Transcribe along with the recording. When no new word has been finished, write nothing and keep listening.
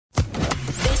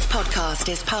podcast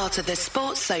is part of the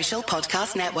Sports Social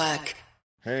Podcast Network.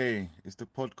 Hey, it's the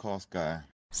podcast guy.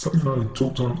 Something I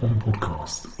talked on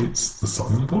podcast. It's the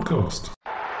Sutton Podcast.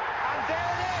 And there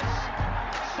it is!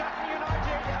 Sutton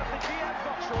United of the GM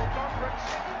Vauxhall Conference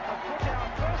have put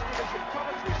out First Division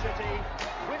Coventry City,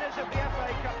 winners of the FA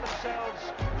Cup themselves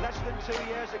less than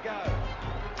 2 years ago.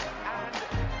 And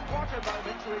what a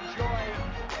moment to enjoy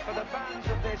for the fans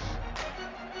of this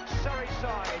Surrey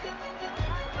side.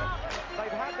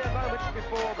 They've had their moments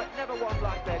before, but never one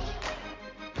like this.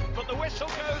 But the whistle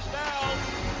goes down.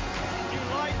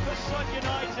 Delight for Sutton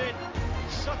United.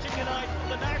 Sutton United from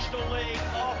the National League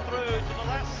are through to the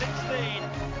last 16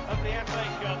 of the FA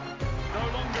Cup. No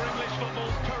longer English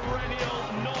football's perennial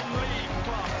non-league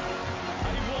club.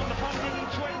 A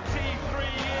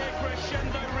 123-year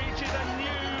crescendo reaches a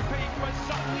new peak for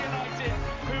Sutton United,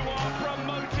 who are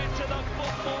promoted to the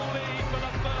Football League for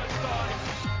the first time.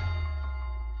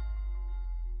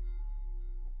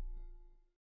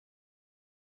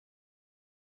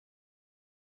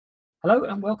 Hello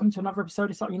and welcome to another episode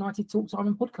of Sutton United Talk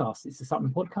Time Podcast. It's the Sutton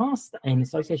Podcast in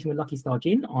association with Lucky Star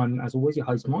Gin. I'm, as always, your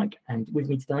host, Mike, and with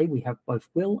me today we have both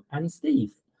Will and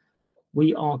Steve.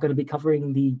 We are going to be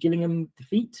covering the Gillingham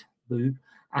defeat, boo,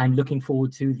 and looking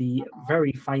forward to the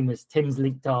very famous Thames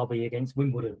League derby against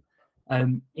Wimbledon.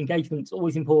 Engagement's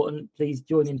always important. Please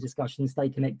join in the discussion, stay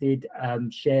connected,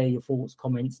 share your thoughts,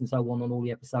 comments, and so on all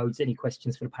the episodes. Any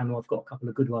questions for the panel? I've got a couple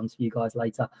of good ones for you guys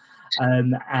later.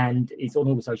 And it's on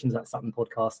all the socials at Sutton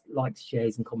Podcast. Likes,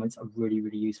 shares, and comments are really,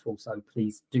 really useful. So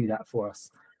please do that for us.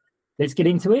 Let's get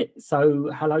into it. So,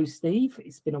 hello, Steve.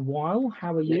 It's been a while.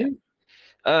 How are you?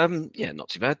 Yeah, not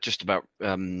too bad. Just about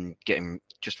recovering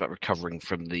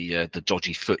from the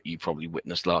dodgy foot you probably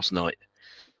witnessed last night.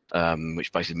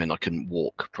 Which basically meant I couldn't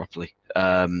walk properly.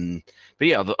 But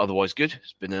yeah, otherwise good.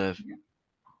 It's been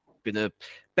a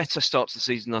better start to the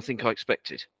season than I think I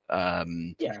expected. Yeah.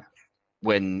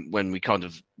 When we kind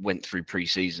of went through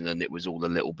pre-season and it was all a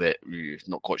little bit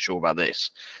not quite sure about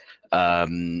this,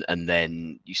 and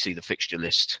then you see the fixture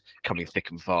list coming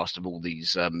thick and fast of all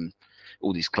these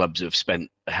clubs who have spent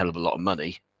a hell of a lot of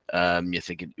money. You're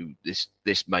thinking this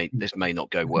may not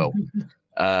go well.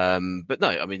 But no,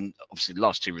 I mean, obviously the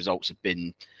last two results have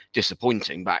been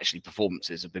disappointing, but actually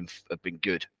performances have been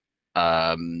good.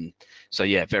 So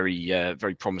yeah,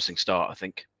 very promising start. I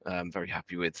think I'm very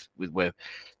happy with the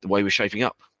way we're shaping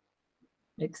up.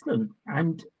 Excellent.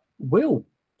 And Will,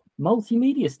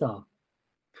 multimedia star.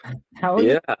 How are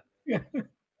you?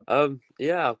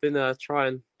 Yeah, I've been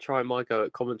trying my go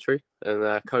at commentary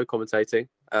and co-commentating.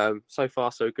 So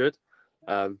far, so good.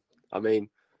 I mean,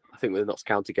 I think with the Notts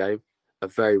County game, a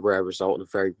very rare result and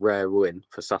a very rare win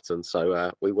for Sutton.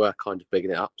 So we were kind of bigging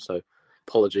it up. So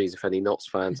apologies if any Notts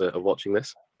fans are watching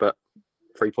this, but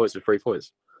 3 points are 3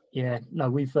 points. Yeah, no,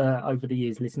 we've over the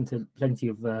years listened to plenty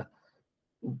of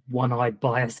one-eyed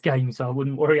bias games, so I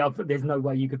wouldn't worry. There's no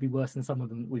way you could be worse than some of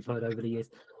them we've heard over the years,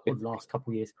 or the last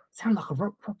couple of years. Sound like a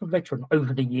proper veteran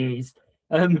over the years.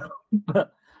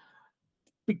 But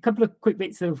a couple of quick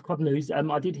bits of club news.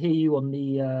 I did hear you on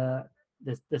the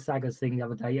Sagas thing the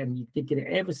other day, and you did get it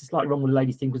ever so slightly wrong with the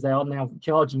ladies team because they are now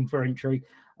charging for entry.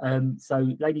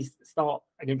 So ladies start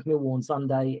against Millwall on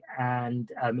Sunday,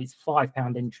 and it's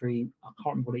 £5 entry. I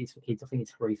can't remember what it is for kids. I think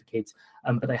it's free for kids.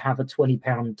 But they have a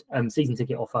 £20 season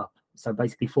ticket offer. So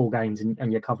basically 4 games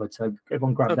and you're covered. So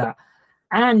everyone grab that.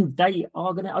 And they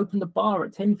are going to open the bar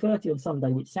at 10:30 on Sunday,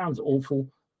 which sounds awful,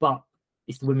 but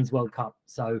it's the Women's World Cup.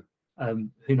 So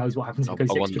who knows what happens? I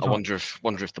wonder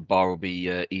if the bar will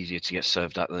be easier to get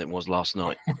served at than it was last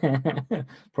night.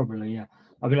 Probably, yeah.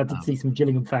 I mean, I did see some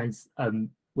Gillingham fans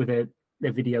with their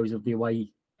videos of the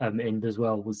away end as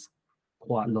well. Was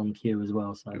quite a long queue as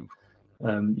well. So,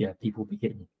 yeah, people will be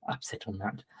getting upset on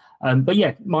that. But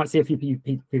yeah, might see a few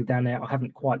people down there. I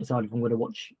haven't quite decided if I'm going to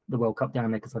watch the World Cup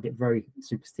down there because I get very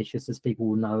superstitious, as people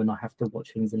will know, and I have to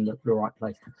watch things in the right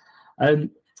place.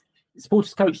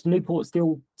 Supporters coach Newport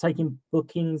still taking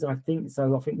bookings, I think.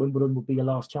 So I think Wimbledon will be a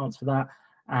last chance for that.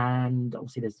 And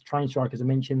obviously there's the train strike, as I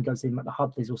mentioned, go see them at the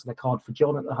Hub. There's also the card for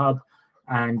John at the Hub.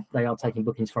 And they are taking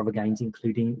bookings for other games,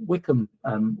 including Wickham,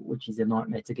 which is a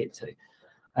nightmare to get to.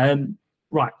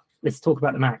 Right, let's talk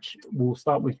about the match. We'll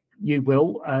start with you,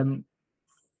 Will.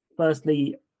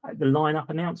 Firstly, the lineup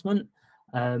announcement.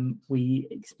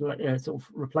 We sort of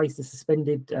replaced the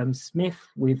suspended Smith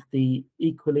with the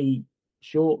equally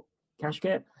short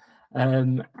Kashket,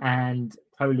 and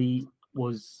Coley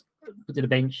was put to the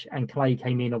bench and Clay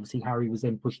came in. Obviously, Harry was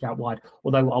then pushed out wide,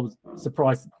 although I was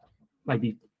surprised,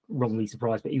 maybe wrongly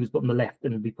surprised, but he was put on the left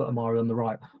and we put Amari on the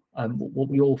right. What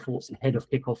were your thoughts ahead of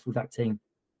kickoff with that team?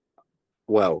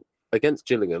 Well, against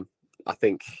Gillingham, I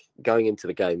think going into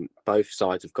the game, both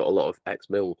sides have got a lot of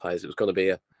ex-Millwall players. It was going to be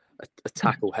a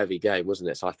tackle-heavy game, wasn't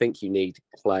it? So I think you need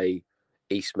Clay,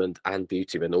 Eastman and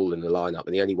Beautyman all in the lineup.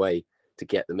 And the only way to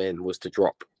get them in was to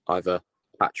drop either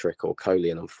Patrick or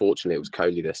Coley. And unfortunately, it was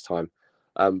Coley this time.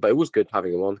 But it was good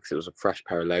having him on because it was a fresh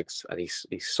pair of legs. And he's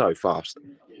so fast.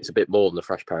 It's a bit more than a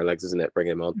fresh pair of legs, isn't it,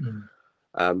 bringing him on?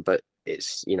 But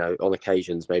it's, on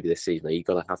occasions, maybe this season, you're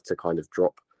going to have to kind of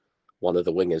drop one of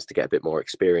the wingers to get a bit more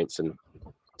experience and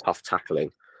tough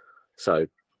tackling. So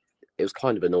it was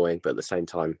kind of annoying, but at the same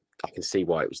time, I can see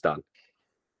why it was done.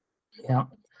 Yeah.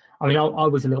 I mean, I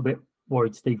was a little bit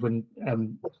worried, Steve, when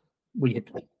we had,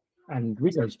 and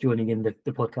Rizzo's joining in the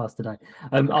podcast today.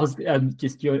 I was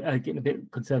just getting a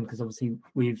bit concerned because obviously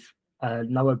with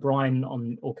no O'Brien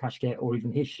or Kashket or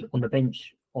even Hish on the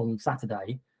bench on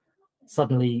Saturday,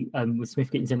 suddenly with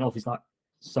Smith getting sent off, it's like,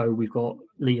 so we've got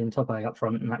Lee and Tope up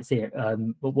front and that's it.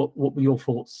 But what were your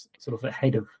thoughts sort of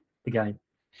ahead of the game?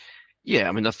 Yeah,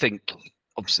 I mean, I think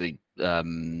obviously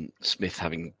Smith,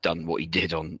 having done what he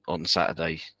did on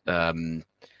Saturday,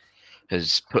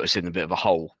 has put us in a bit of a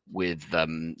hole with,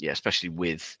 especially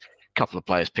with a couple of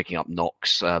players picking up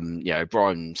knocks.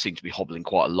 O'Brien seemed to be hobbling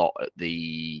quite a lot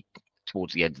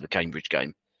towards the end of the Cambridge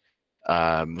game.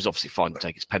 Was obviously fine to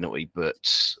take his penalty, but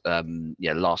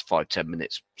the last 5-10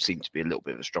 minutes seemed to be a little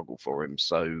bit of a struggle for him.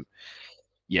 So,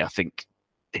 I think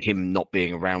him not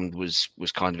being around was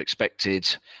kind of expected.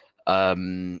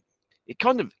 It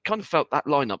kind of felt, that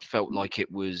lineup felt like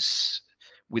it was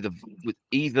with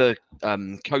either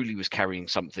Coley was carrying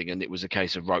something and it was a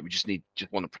case of, right, we just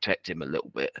want to protect him a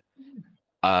little bit,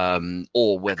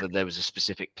 or whether there was a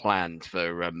specific plan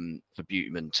for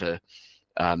Beautyman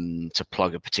to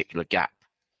plug a particular gap.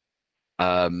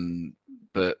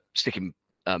 But sticking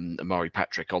Amari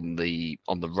Patrick on the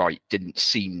right didn't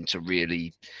seem to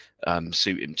really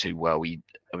suit him too well. He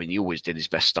always did his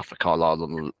best stuff for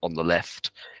Carlisle on the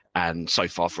left, and so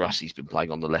far for us, he's been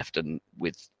playing on the left and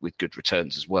with good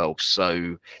returns as well.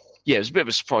 So, it was a bit of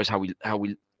a surprise how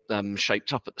we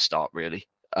shaped up at the start, really.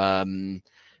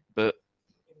 But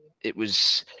it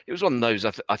was one of those.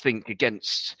 I think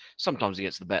sometimes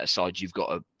against the better side, you've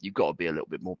got to be a little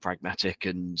bit more pragmatic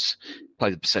and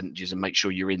play the percentages and make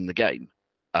sure you're in the game.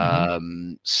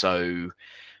 So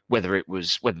whether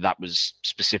that was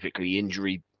specifically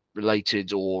injury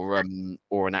related or an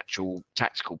actual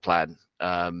tactical plan,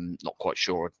 not quite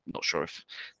sure. Not sure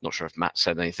if Matt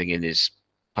said anything in his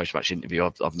post-match interview.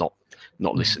 I've not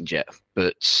listened yet,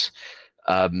 but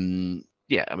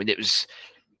it was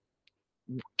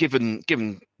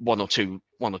given one or two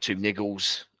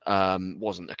niggles,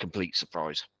 wasn't a complete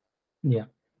surprise. Yeah,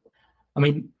 I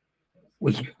mean,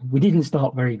 we didn't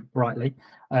start very brightly.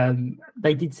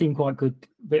 They did seem quite good,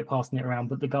 a bit of passing it around,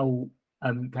 but the goal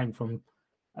came from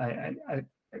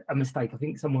a mistake. I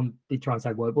think someone did try and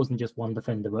say, well, it wasn't just one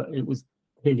defender, but it was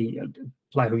clearly a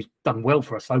player who's done well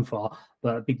for us so far,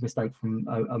 but a big mistake from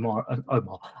Omar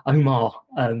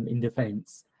in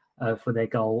defence for their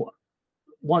goal.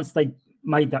 Once they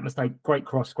made that mistake, great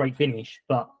cross, great finish,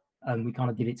 but we kind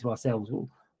of did it to ourselves.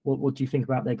 What do you think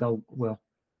about their goal, Will?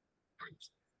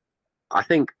 I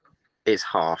think it's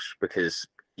harsh because,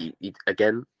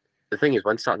 again, the thing is,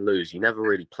 when Sutton lose, you never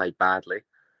really play badly.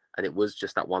 And it was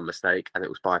just that one mistake, and it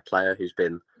was by a player who's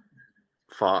been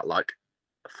far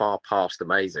past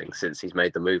amazing since he's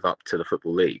made the move up to the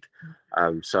Football League.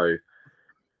 So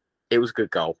it was a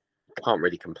good goal. Can't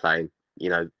really complain.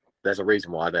 There's a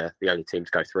reason why they're the only team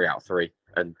to go 3 out of 3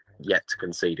 and yet to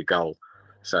concede a goal.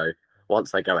 So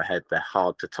once they go ahead, they're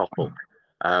hard to topple.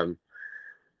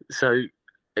 So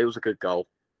it was a good goal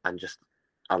and just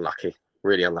unlucky,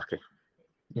 really unlucky.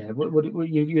 Yeah,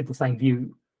 you had the same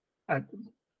view,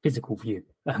 physical view,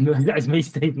 as me,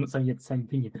 Steve. I'm not saying you had the same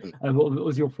opinion. What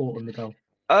was your thought on the goal?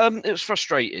 It was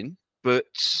frustrating, but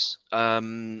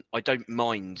I don't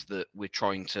mind that we're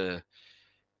trying to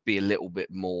be a little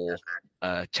bit more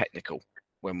technical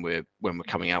when we're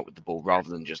coming out with the ball rather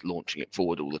than just launching it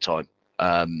forward all the time.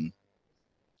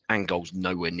 Angol's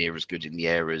nowhere near as good in the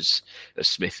air as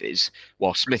Smith is.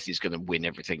 While Smith is going to win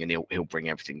everything and he'll bring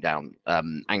everything down.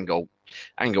 Angol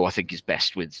I think is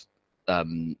best with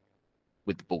the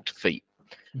ball to feet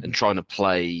and trying to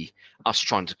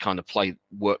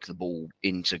work the ball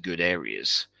into good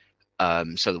areas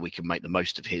so that we can make the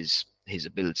most of his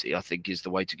ability, I think is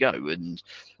the way to go. And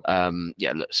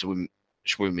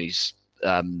Swumi's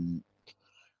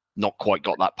not quite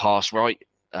got that pass right.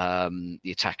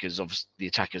 The attackers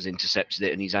intercepted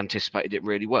it and he's anticipated it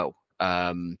really well.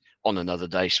 On another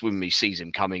day, Swumi sees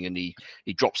him coming and he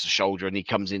drops the shoulder and he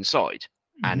comes inside.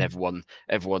 And everyone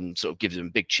sort of gives him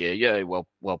a big cheer. Yeah, well,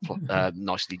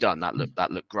 nicely done.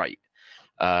 That looked great.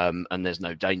 and there's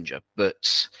no danger.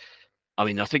 But I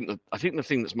mean, I think the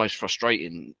thing that's most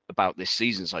frustrating about this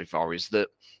season so far is that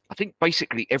I think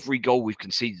basically every goal we've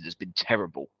conceded has been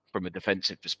terrible from a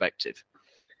defensive perspective,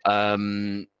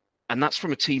 and that's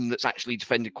from a team that's actually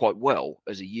defended quite well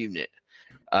as a unit.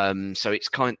 So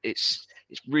it's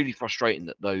really frustrating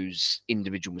that those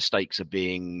individual mistakes are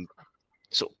being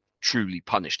sort of truly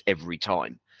punished every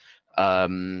time.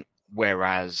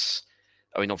 Whereas,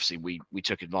 I mean, obviously we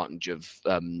took advantage of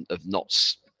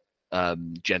Knott's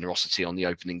generosity on the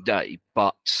opening day,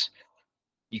 but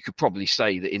you could probably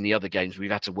say that in the other games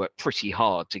we've had to work pretty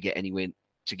hard to get anywhere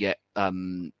near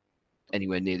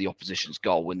the opposition's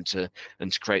goal and to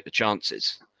create the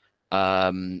chances.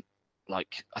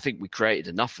 Like I think we created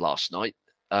enough last night.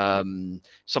 Some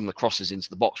of the crosses into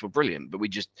the box were brilliant, but we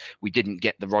didn't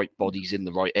get the right bodies in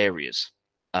the right areas.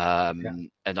 And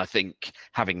I think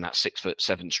having that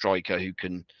 6'7" striker who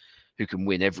can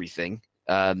win everything,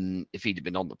 if he'd have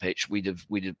been on the pitch, he'd have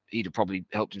probably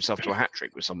helped himself to a hat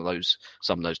trick with some of those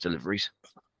deliveries.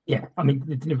 Yeah, I mean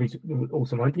the deliveries were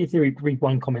awesome. I did read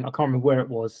one comment. I can't remember where it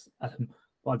was,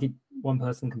 but I did one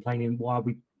person complaining why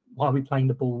are we playing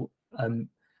the ball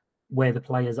where the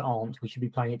players aren't. We should be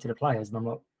playing it to the players. And I'm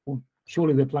like, well,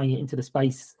 surely we're playing it into the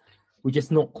space. We're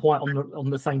just not quite on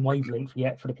the same wavelength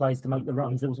yet for the players to make the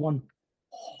runs. There was one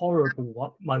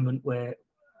horrible moment where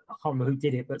I can't remember who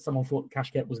did it, but someone thought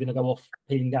Kashket was going to go off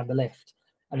peeling down the left,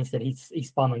 and instead he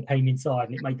spun and came inside,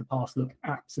 and it made the pass look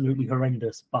absolutely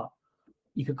horrendous. But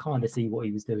you could kind of see what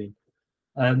he was doing.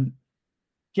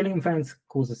 Gillingham fans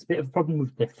caused us a bit of a problem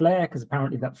with their flair because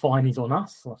apparently that fine is on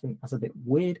us. So I think that's a bit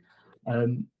weird.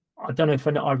 I don't know if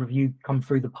either of you come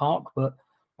through the park, but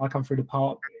I come through the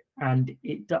park and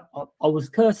I was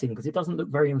cursing because it doesn't look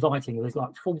very inviting. There's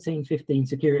like 14, 15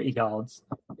 security guards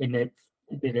in their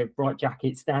bright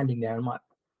jackets standing there. I'm like,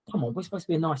 come on, we're supposed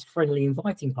to be a nice, friendly,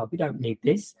 inviting club. We don't need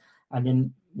this. And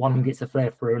then one of them gets a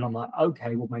flare through and I'm like,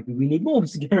 okay, well, maybe we need more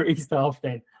security staff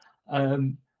then.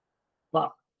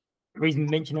 But the reason we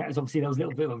mention that is obviously there was a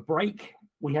little bit of a break.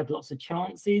 We had lots of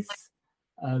chances.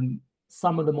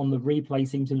 Some of them on the replay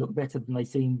seemed to look better than they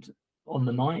seemed on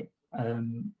the night.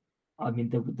 I mean,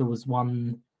 there was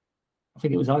one, I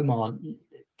think it was Omar,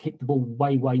 kicked the ball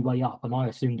way, way, way up, and I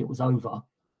assumed it was over.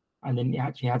 And then it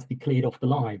actually had to be cleared off the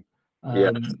line.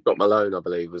 Scott Malone, I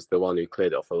believe, was the one who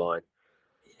cleared it off the line.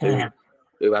 Yeah.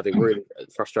 Who had a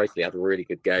really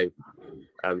good game.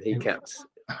 He kept,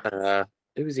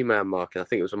 who was he man marking? I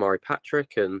think it was Amari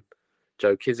Patrick and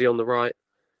Joe Kizzy on the right.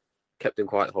 Kept him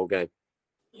quiet the whole game.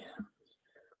 Yeah.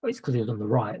 Well, it's because he was on the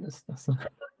right. That's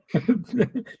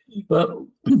But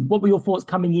what were your thoughts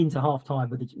coming into half time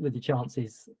with the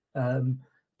chances?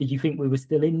 Did you think we were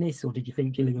still in this, or did you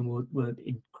think Gillingham were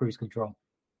in cruise control?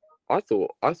 I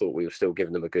thought we were still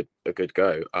giving them a good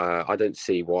go. I don't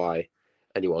see why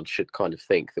anyone should kind of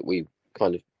think that we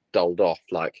kind of dulled off.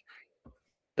 Like,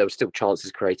 there were still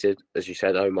chances created, as you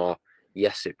said, Omar.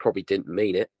 Yes, it probably didn't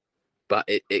mean it, but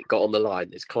it got on the line.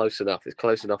 It's close enough. It's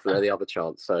close enough for any other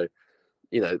chance. So,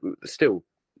 still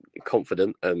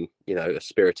confident and a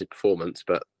spirited performance,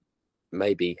 but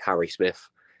maybe Harry Smith.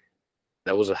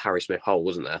 There was a Harry Smith hole,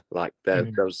 wasn't there? Like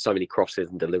there was so many crosses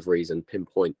and deliveries and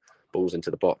pinpoint balls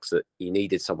into the box that you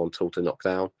needed someone tall to knock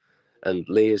down. And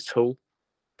Lee is tall,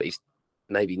 but he's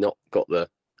maybe not got the,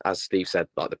 as Steve said,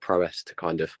 like the prowess to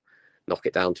kind of knock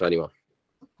it down to anyone.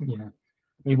 Yeah.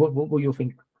 I mean, what were you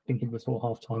thinking before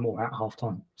half time or at half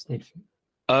time, Steve?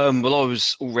 Well, I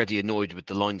was already annoyed with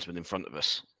the linesman in front of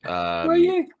us,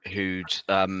 who'd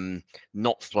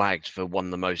not flagged for one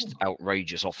of the most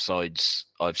outrageous offsides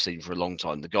I've seen for a long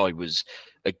time. The guy was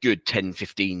a good 10,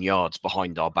 15 yards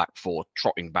behind our back four,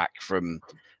 trotting back from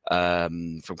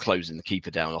closing the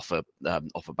keeper down off a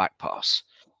back pass,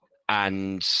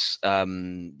 and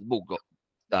the ball got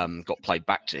played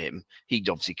back to him. He'd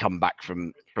obviously come back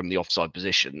from the offside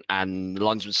position, and the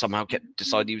linesman somehow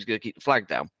decided he was going to keep the flag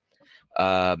down.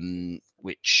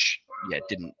 Which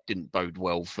didn't bode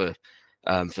well for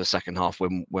the second half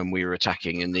when we were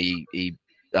attacking, and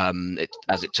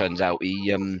as it turns out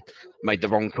he made the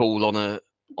wrong call on a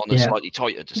slightly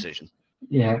tighter decision.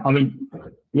 Yeah, I mean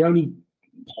the only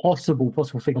possible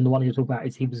thing on the one you're talking about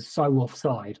is he was so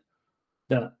offside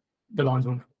that the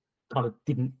linesman kind of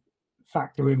didn't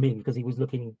factor him in because he was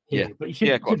looking here. Yeah. But he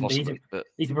shouldn't. Quite possibly.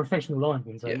 He's a professional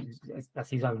linesman, so that's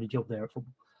his only job there at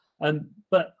football.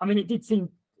 But I mean, it did seem.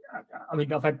 I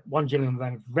mean, I've had one Gillingham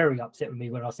fan very upset with me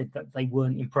when I said that they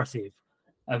weren't impressive.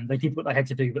 They did what they had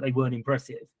to do, but they weren't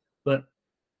impressive. But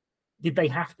did they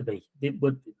have to be?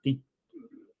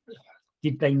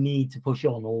 Did they need to push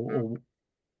on, or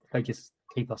they just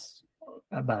keep us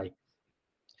at bay?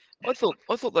 I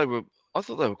thought they were I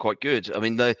thought they were quite good. I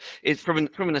mean, from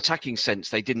an attacking sense,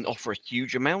 they didn't offer a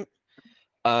huge amount,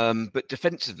 but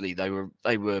defensively they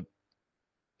were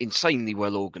insanely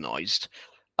well organised.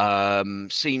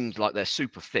 Seemed like they're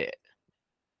super fit,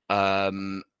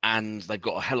 and they've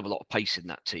got a hell of a lot of pace in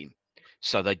that team,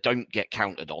 so they don't get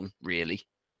countered on really.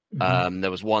 There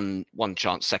was one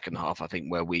chance second half, I think,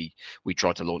 where we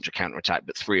tried to launch a counter attack,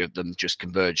 but 3 of them just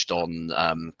converged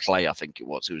on Clay, I think it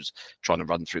was, who was trying to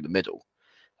run through the middle.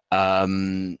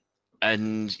 And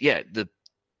yeah, the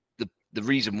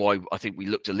reason why I think we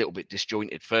looked a little bit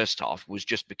disjointed first half was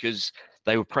just because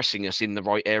they were pressing us in the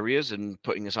right areas and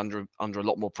putting us under a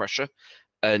lot more pressure,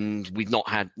 and we've not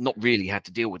really had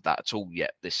to deal with that at all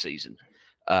yet this season.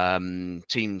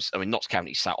 Teams, I mean, Notts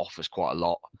County sat off us quite a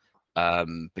lot.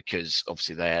 Because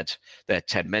obviously they had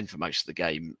 10 men for most of the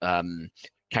game.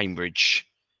 Cambridge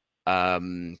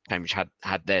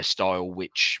had their style,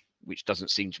 which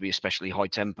doesn't seem to be especially high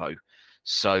tempo.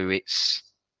 So it's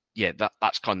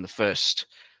that's kind of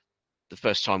the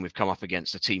first time we've come up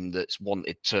against a team that's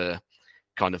wanted to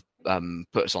kind of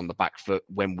put us on the back foot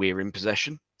when we're in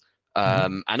possession.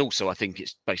 And also I think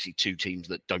it's basically 2 teams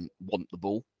that don't want the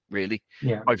ball. Really,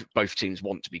 yeah. Both teams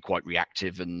want to be quite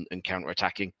reactive and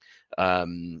counter-attacking,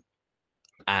 and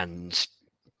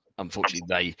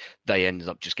unfortunately, they ended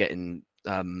up just getting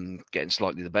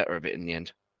slightly the better of it in the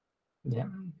end. Yeah.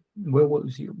 Well, what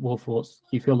was your thoughts?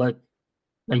 Do you feel like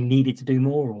they needed to do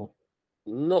more, or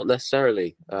not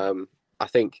necessarily? I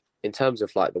think in terms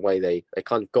of like the way they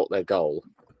kind of got their goal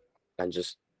and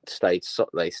just stayed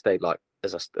like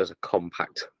as a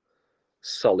compact,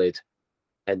 solid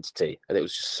entity, and it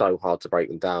was just so hard to break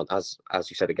them down. As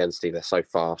you said again, Steve, they're so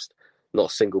fast. Not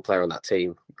a single player on that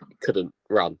team couldn't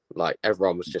run. Like,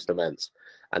 everyone was just immense.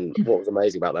 And what was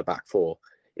amazing about their back 4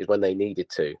 is when they needed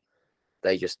to,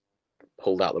 they just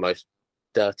pulled out the most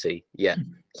dirty yet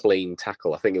clean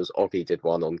tackle. I think it was Oggy did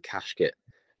one on Kashket,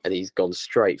 and he's gone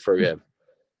straight through him.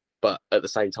 But at the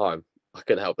same time, I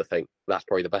couldn't help but think that's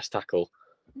probably the best tackle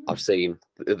I've seen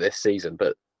this season,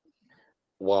 but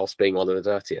whilst being one of the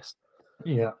dirtiest.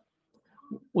 Yeah.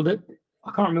 Well,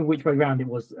 I can't remember which way round it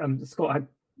was. Scott had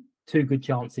 2 good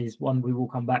chances. One we will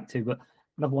come back to, but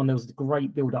another one, there was a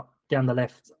great build up down the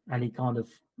left, and he kind of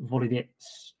volleyed it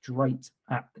straight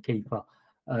at the keeper.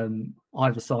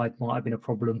 Either side might have been a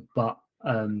problem, but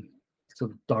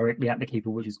sort of directly at the keeper,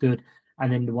 which is good.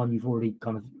 And then the one you've already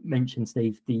kind of mentioned,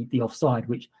 Steve, the offside,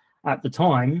 which at the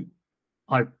time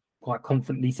I quite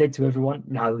confidently said to everyone,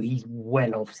 no, he's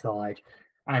well offside.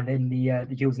 And then the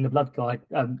Jules and the Blood guy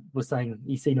was saying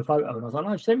he's seen a photo, and I was like,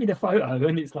 "No, send me the photo."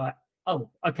 And it's like,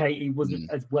 "Oh, okay, he wasn't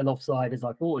as well offside as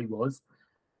I thought he was."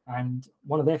 And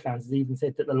one of their fans has even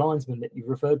said that the linesman that you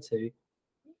referred to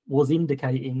was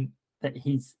indicating that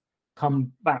he's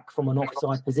come back from an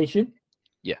offside position.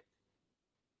 Yeah,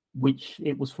 which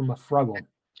it was from a throw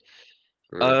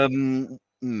on.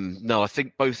 No, I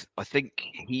think both. I think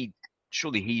he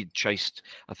chased.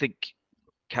 I think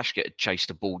Kashket had chased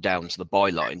the ball down to the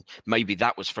byline. Maybe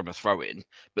that was from a throw-in,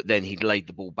 but then he'd laid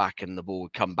the ball back and the ball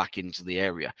would come back into the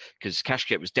area, because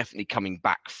Kashket was definitely coming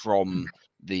back from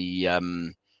the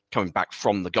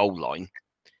goal line.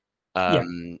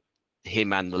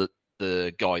 Him and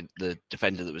the guy, the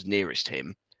defender that was nearest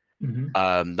him,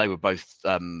 they were both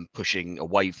pushing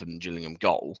away from Gillingham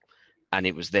goal, and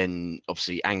it was then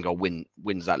obviously Angol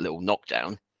wins that little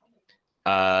knockdown.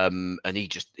 And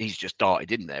he's just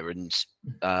darted in there, and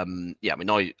I mean,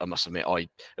 I must admit,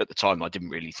 at the time I didn't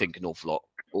really think an awful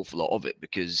lot of it,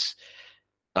 because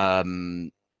I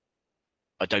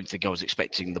don't think I was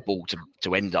expecting the ball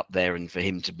to end up there and for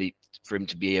him to be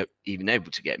even able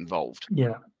to get involved.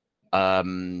 Yeah.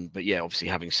 But yeah, obviously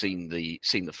having seen the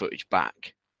footage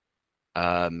back,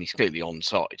 he's clearly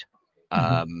onside.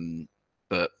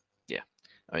 But yeah,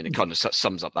 I mean, it kind of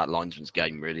sums up that linesman's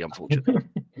game, really, unfortunately.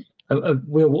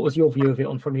 Will, what was your view of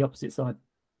it from the opposite side?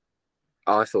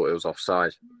 I thought it was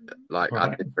offside. Like,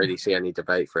 right. I didn't really see any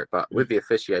debate for it. But with the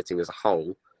officiating as a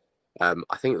whole,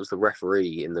 I think it was the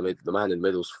referee the man in the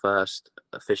middle's first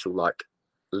official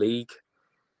league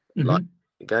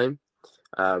game.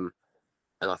 And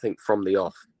I think from the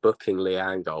off, booking Lee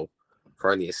Angol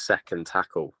for only his second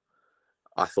tackle,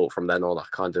 I thought from then on I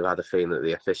kind of had a feeling that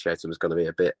the officiating was going to be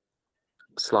a bit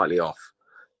slightly off.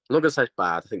 I'm not going to say it's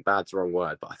bad. I think bad's the wrong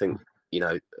word, but I think,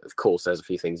 of course, there's a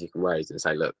few things you can raise and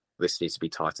say, look, this needs to be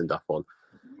tightened up on.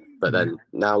 But then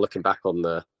now looking back on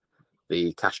the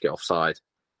Kashket offside,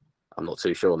 I'm not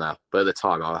too sure now. But at the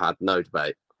time, I had no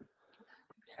debate.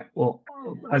 Well,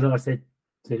 as I said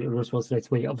to the response to their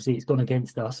tweet, obviously it's gone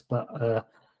against us, but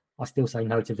I still say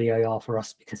no to VAR for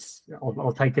us because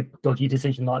I'll take a dodgy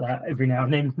decision like that every now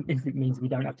and then if it means we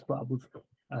don't have to put up with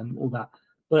all that.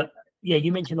 But yeah,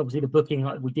 you mentioned obviously the booking.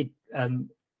 We did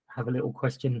have a little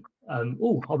question. Are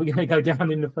we going to go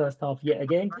down in the first half yet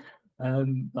again?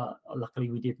 But luckily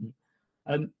we didn't.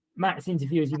 Matt's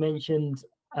interview, as you mentioned,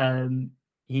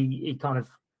 he kind of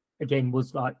again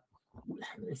was like,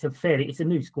 it's a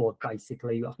new squad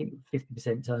basically. I think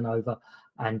 50% turnover,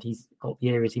 and he's got the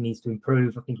areas he needs to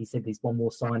improve. I think he said there's one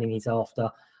more signing he's after,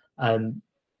 and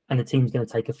the team's going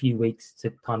to take a few weeks to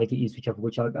kind of get used to each other.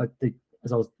 Which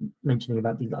as I was mentioning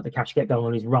about the Cash get going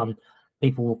on his run,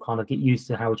 people will kind of get used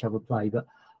to how each other play. But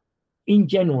in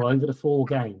general, over the 4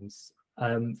 games,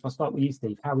 if I start with you,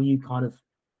 Steve, how are you kind of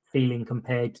feeling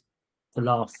compared to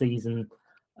last season?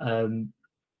 How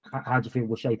do you feel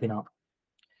we're shaping up?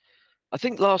 I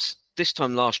think this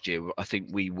time last year, I think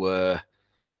we were,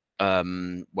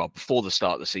 before the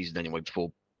start of the season anyway,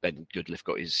 before Ben Goodliff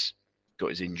got his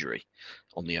injury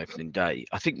on the opening day,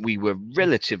 I think we were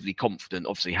relatively confident,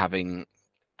 obviously having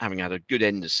had a good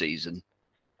end of season,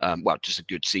 just a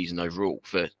good season overall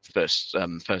for first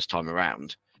time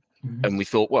around. Mm-hmm. And we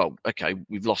thought, well, okay,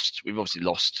 we've obviously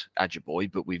lost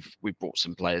Ajiboye, but we've brought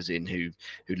some players in who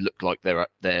look like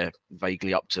they're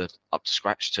vaguely up to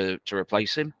scratch to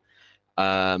replace him.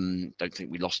 Don't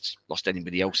think we lost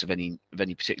anybody else of any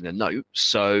particular note.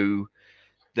 So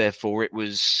therefore it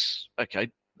was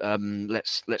okay.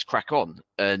 Let's crack on.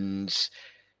 And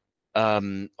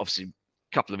obviously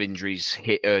a couple of injuries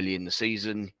hit early in the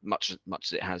season, much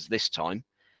as it has this time,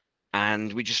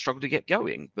 and we just struggled to get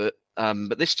going. But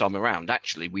this time around,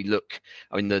 actually,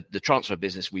 the transfer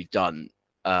business we've done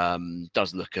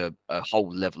does look a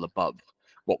whole level above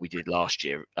what we did last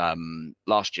year.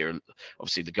 Last year,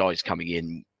 obviously, the guys coming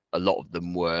in, a lot of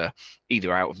them were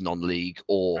either out of non-league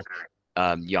or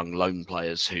young loan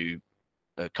players who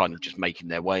are kind of just making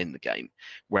their way in the game.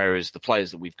 Whereas the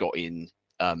players that we've got in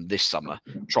this summer,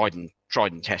 tried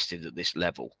and tested at this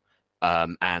level,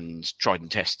 and tried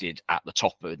and tested at the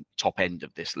top end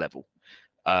of this level.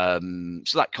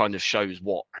 So that kind of shows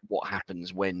what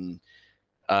happens when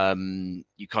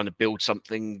you kind of build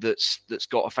something that's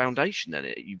got a foundation in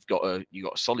it. You've got a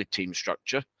solid team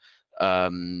structure,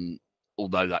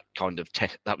 although that kind of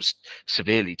that was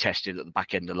severely tested at the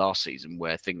back end of last season,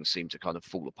 where things seemed to kind of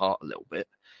fall apart a little bit.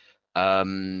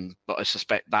 But I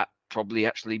suspect that probably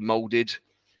actually moulded,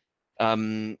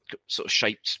 sort of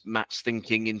shaped Matt's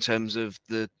thinking in terms of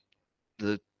the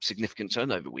significant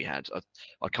turnover we had.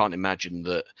 I can't imagine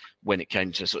that when it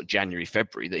came to sort of January,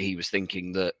 February, that he was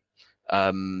thinking that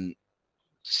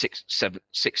 6,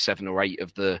 7 or 8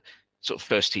 of the sort of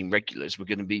first team regulars were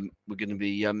going to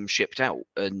be shipped out,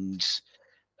 and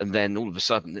then all of a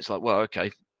sudden it's like, well,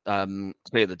 okay,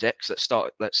 clear the decks,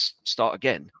 let's start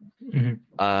again.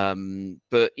 Mm-hmm.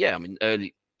 But yeah, I mean,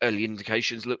 early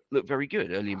indications look very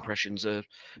good. Early impressions have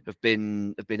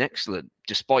been excellent,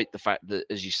 despite the fact that,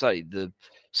 as you say,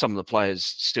 some of the players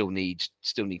still need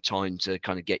time to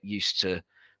kind of get used to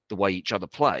the way each other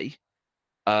play.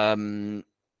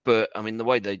 But I mean, the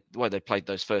way they played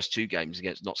those first 2 games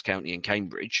against Notts County and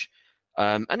Cambridge,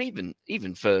 and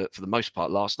even for the most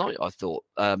part last night, I thought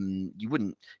you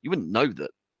wouldn't know that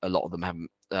a lot of them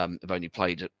have only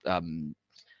played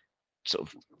sort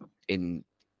of in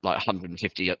like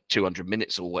 150, 200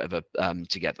 minutes or whatever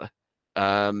together.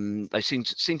 They seem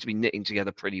to be knitting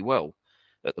together pretty well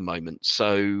at the moment.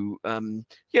 So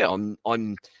yeah,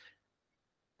 I'm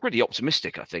pretty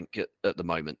optimistic, I think, at the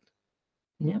moment.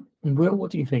 Yeah. And Will, what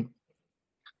do you think?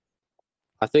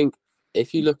 I think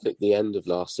if you look at the end of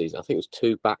last season, I think it was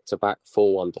 2 back-to-back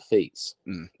 4-1 defeats,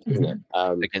 isn't it?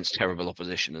 Against terrible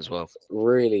opposition as well.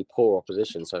 Really poor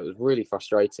opposition. So it was really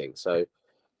frustrating. So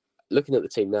looking at the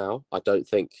team now, I don't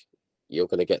think you're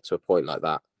going to get to a point like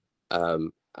that.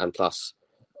 And plus,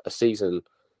 a season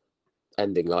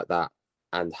ending like that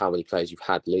and how many players you've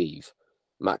had leave,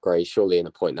 Matt Gray's surely in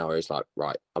a point now where he's like,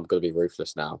 right, I'm going to be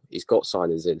ruthless now. He's got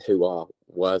signings in who are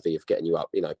worthy of getting you up.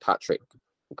 You know, Patrick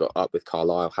got up with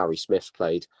Carlisle. Harry Smith's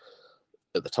played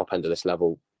at the top end of this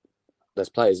level. There's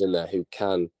players in there who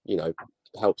can, you know,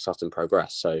 help Sutton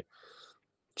progress. So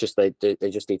just they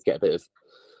just need to get a bit of,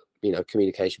 you know,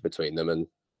 communication between them. And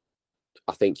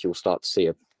I think you'll start to see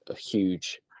a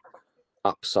huge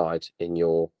upside in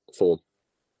your form.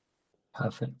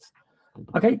 Perfect.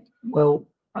 Okay, well,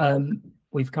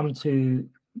 we've come to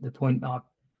the point that I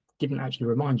didn't actually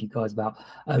remind you guys about.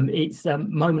 It's a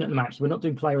moment at the match. We're not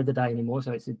doing player of the day anymore,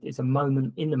 so it's a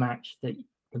moment in the match that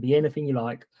can be anything you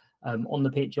like, on the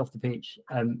pitch, off the pitch.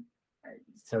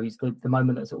 So it's the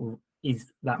moment that sort of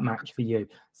is that match for you.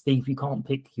 Steve, you can't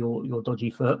pick your dodgy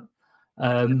foot.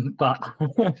 But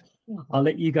I'll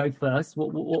let you go first.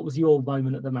 What was your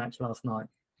moment at the match last night?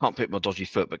 Can't pick my dodgy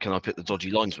foot, but can I pick the dodgy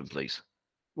linesman, please?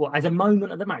 What, as a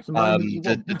moment at the match?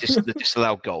 The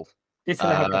disallowed goal.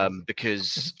 Disallowed goal.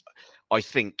 Because I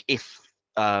think if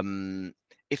the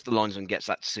linesman gets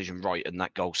that decision right and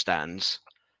that goal stands,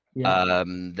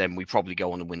 then we probably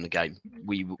go on and win the game.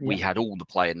 We had all the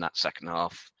play in that second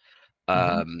half,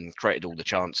 created all the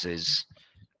chances.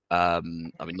 I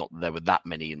mean, not that there were that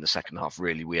many in the second half.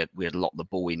 Really, we had a lot of the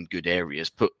ball in good areas,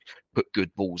 put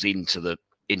good balls into the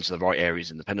right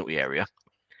areas in the penalty area.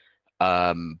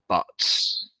 But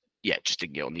yeah, just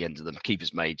didn't get on the end of them.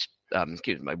 Keeper's made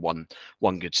one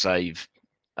good save.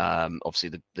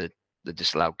 Obviously the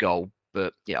disallowed goal,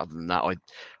 but yeah, other than that,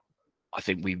 I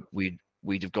think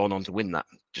we'd have gone on to win that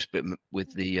just a bit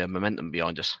with the momentum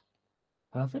behind us.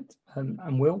 Perfect.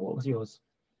 And Will, what was yours?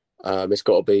 It's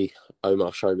got to be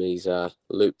Omar Shomi's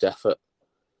looped effort.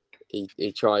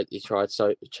 He tried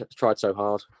so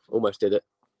hard, almost did it.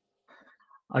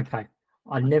 Okay.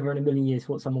 I never in a million years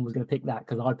thought someone was going to pick that,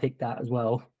 because I picked that as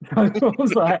well. I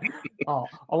was like, I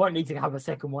won't need to have a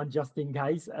second one just in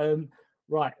case.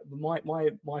 Right. My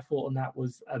thought on that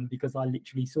was because I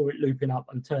literally saw it looping up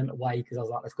and turned away because I was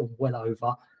like, that's gone well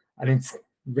over. And then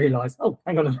realised, oh,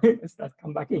 hang on a minute, let's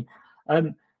come back in.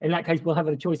 In that case, we'll have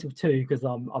a choice of two because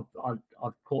I've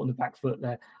caught on the back foot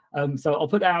there. So I'll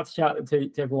put that out to shout to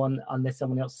everyone, unless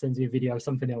someone else sends me a video,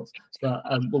 something else. But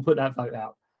we'll put that vote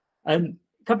out. A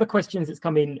couple of questions that's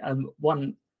come in.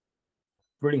 One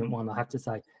brilliant one, I have to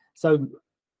say. So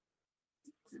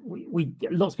we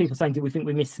lots of people saying, do we think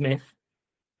we missed Smith?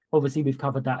 Obviously, we've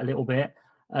covered that a little bit.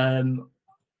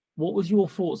 What was your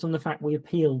thoughts on the fact we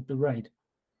appealed the red?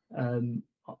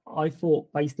 I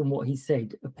thought, based on what he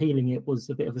said, appealing it was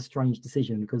a bit of a strange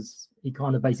decision because he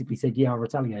kind of basically said, yeah, I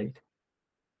retaliated.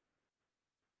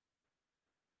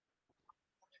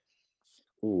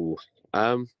 Ooh.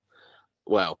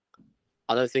 Well,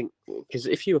 I don't think, because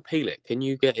if you appeal it, can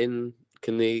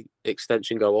the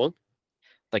extension go on?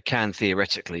 They can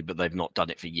theoretically, but they've not done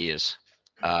it for years.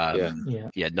 No,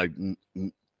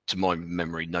 to my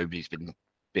memory, nobody's been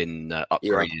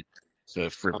upgraded for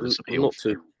frivolous appeal.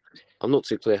 I'm not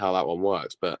too clear how that one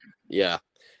works, but yeah,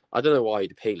 I don't know why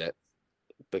you'd appeal it,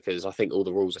 because I think all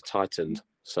the rules are tightened.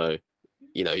 So,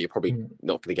 you're probably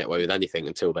not going to get away with anything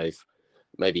until they've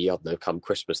maybe, I don't know, come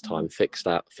Christmas time, fixed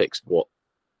what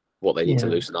they need to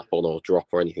loosen up on or drop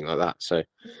or anything like that. So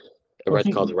a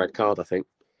red card's a red card, I think.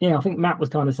 Yeah, I think Matt was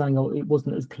kind of saying, it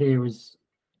wasn't as clear as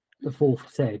the fourth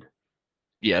said.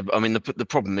 Yeah, but I mean, the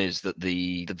problem is that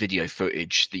the video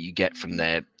footage that you get from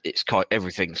there,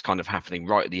 everything's kind of happening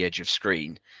right at the edge of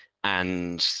screen,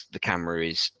 and the camera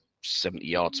is 70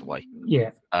 yards away. Yeah.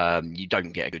 You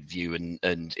don't get a good view,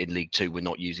 and in League Two, we're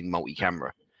not using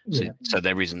multi-camera, so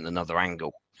there isn't another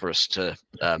angle for us to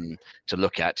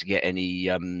look at to get any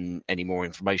more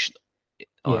information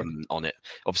on it.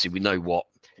 Obviously, we know what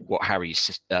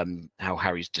Harry's how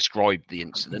Harry's described the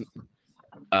incident.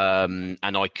 And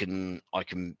I can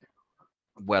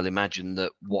well imagine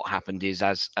that what happened is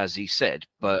as he said,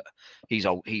 but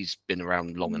he's been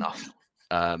around long enough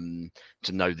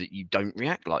to know that you don't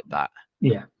react like that.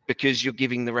 Yeah, because you're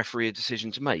giving the referee a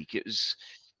decision to make. It was,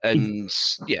 and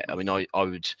yeah, I mean, I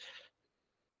would,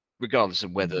 regardless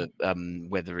of whether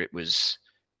it was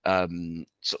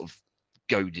sort of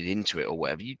goaded into it or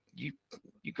whatever, you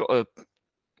got to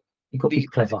be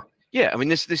clever. Yeah, I mean,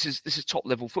 this is top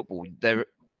level football. There,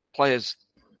 players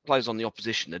on the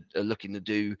opposition are looking to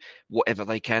do whatever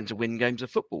they can to win games of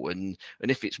football, and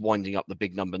if it's winding up the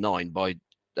big number 9 by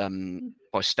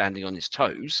standing on his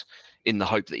toes in the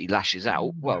hope that he lashes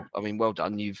out, well, I mean, well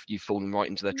done. You've fallen right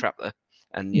into their trap there,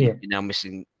 and you're now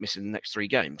missing the next 3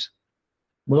 games.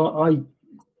 Well, I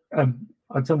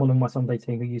had someone on my Sunday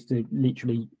team who used to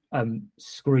literally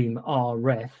scream "Ah,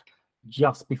 ref"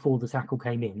 just before the tackle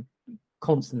came in.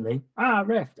 Constantly,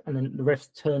 ref, and then the ref's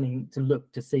turning to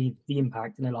look to see the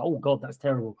impact, and they're like, "Oh God, that's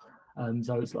terrible."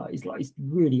 So it's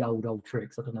really old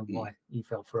tricks. I don't know why he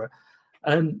fell for it.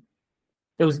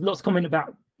 There was lots of comment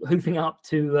about hoofing up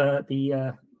to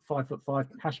the 5'5"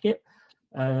 Hashkit,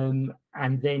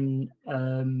 and then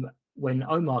when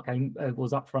Omar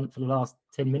was up front for the last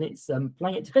 10 minutes,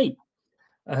 playing it to feet.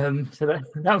 So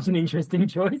that was an interesting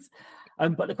choice.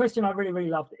 But the question I really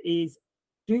loved is,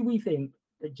 do we think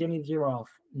that Jenny the Giraffe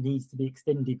needs to be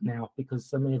extended now because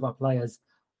so many of our players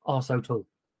are so tall?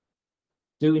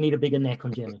 Do we need a bigger neck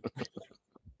on Jenny?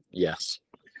 Yes.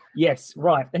 Yes,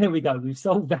 right. There we go. We've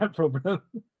solved that problem.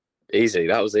 Easy.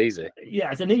 That was easy.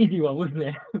 Yeah, it's an easy one, wasn't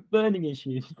it? Burning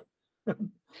issues.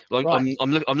 Well, right.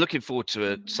 I'm looking forward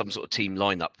to some sort of team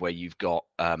lineup where you've got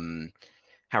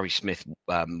Harry Smith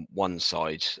one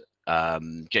side,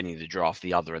 Jenny the Draft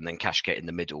the other, and then Cashgate in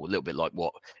the middle, a little bit like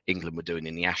what England were doing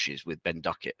in the Ashes with Ben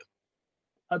Duckett.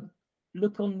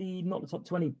 Look on the Not the Top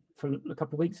 20 for a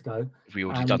couple of weeks ago. Have we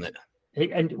already done it?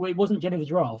 And it wasn't Jenny the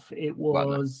Giraffe. It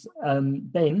was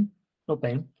Ben, not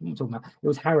Ben. What am I talking about? It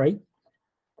was Harry,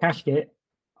 Cashgate,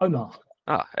 Omar.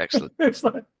 Ah, excellent. It's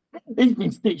like, he's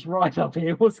been stitched right up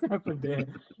here. What's happened there?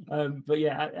 But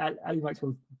yeah, Ali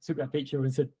Maxwell took that picture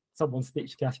and said someone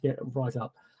stitched Cashgate right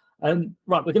up. Right,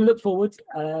 we're going to look forward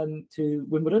to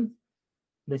Wimbledon,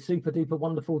 the super duper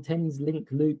wonderful Tens Link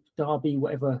Loop Derby,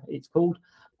 whatever it's called,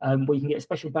 where you can get a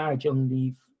special badge on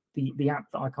the app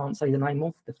that I can't say the name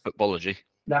of. Footballogy.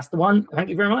 That's the one. Thank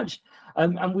you very much.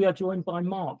 And we are joined by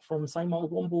Mark from Same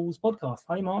Old Wombles podcast.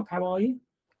 Hey, Mark, how are you?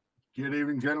 Good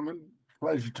evening, gentlemen.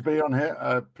 Pleasure to be on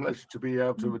here. Pleasure to be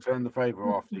able to return the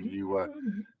favour after you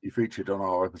featured on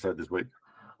our episode this week.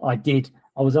 I did.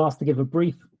 I was asked to give a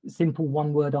brief, simple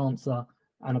one-word answer,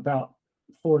 and about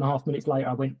 4.5 minutes later,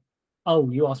 I went,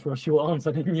 "Oh, you asked for a short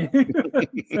answer, didn't you?"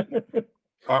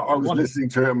 I was listening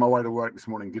to it on my way to work this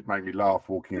morning. It did make me laugh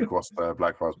walking across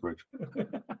Blackfriars Bridge.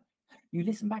 You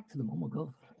listen back to them. Oh my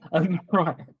god!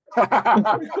 Right.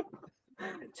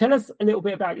 Tell us a little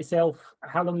bit about yourself.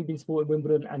 How long you've been supporting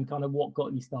Wimbledon, and kind of what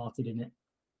got you started in it.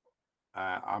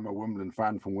 I'm a Wimbledon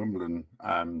fan from Wimbledon.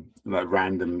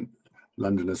 Random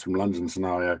Londoners from London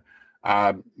scenario.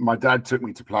 My dad took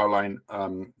me to Plough Lane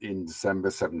in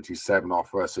December '77, our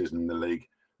first season in the league,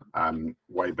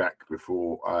 way back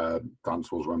before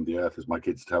dinosaurs roamed the earth, as my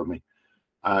kids tell me.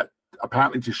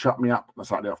 Apparently just shut me up on a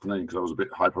Saturday afternoon because I was a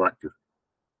bit hyperactive.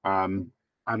 And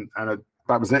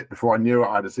that was it. Before I knew it,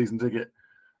 I had a season ticket.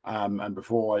 And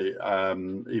before I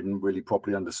even really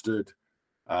properly understood,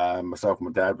 myself and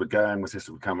my dad were going. My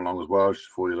sister would come along as well. She's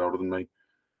 4 years older than me.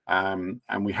 And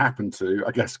we happened to,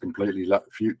 I guess, completely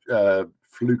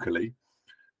flukily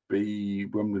be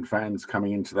Wimbledon fans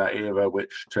coming into that era,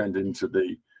 which turned into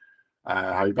the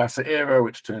Harry Bassett era,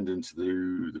 which turned into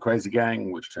the Crazy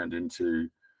Gang, which turned into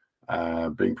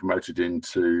being promoted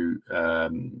into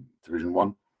Division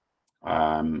 1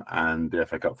 and the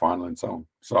FA Cup final and so on.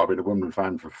 So I've been a Wimbledon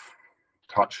fan for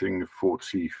touching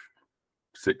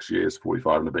 46 years,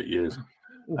 45 and a bit years,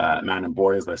 man and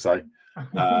boy, as they say.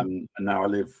 And now I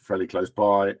live fairly close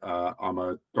by. I'm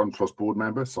a Don Trust board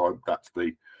member, so that's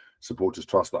the supporters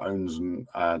trust that owns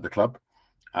the club.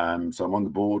 So I'm on the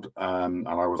board, and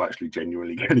I was actually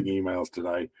genuinely getting emails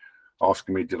today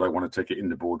asking me, did I want a ticket in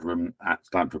the boardroom at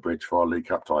Stamford Bridge for our League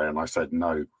Cup tie? And I said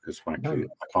no, because frankly,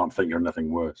 I can't think of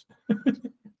anything worse.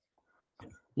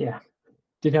 Yeah,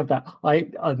 did have that. I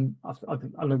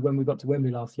know when we got to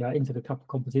Wembley last year, I entered a couple of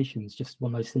competitions, just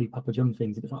one of those silly Papa John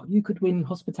things. It was like, you could win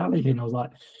hospitality. And I was like,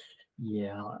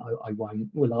 yeah, I won't.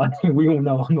 Will I? We all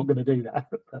know I'm not going to do that.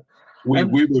 But, we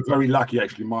were very lucky,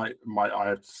 actually. I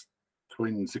have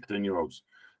twin 16-year-olds.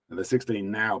 They're 16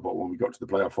 now, but when we got to the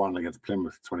playoff final against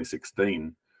Plymouth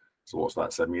 2016, so what's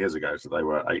that, 7 years ago? So they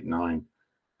were 8, 9.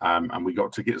 And we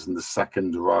got tickets in the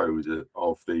second row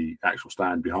of the actual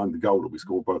stand behind the goal that we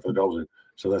scored both our goals in.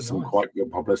 So there's some quite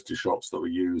good publicity shots that were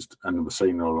used and were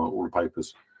seen on all the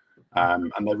papers.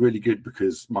 And they're really good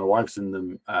because my wife's in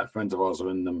them, friends of ours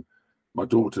are in them, my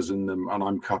daughter's in them, and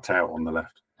I'm cut out on the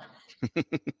left.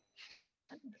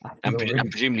 And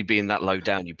presumably being that low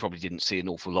down, you probably didn't see an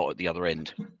awful lot at the other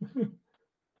end.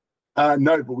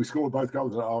 No, but we scored both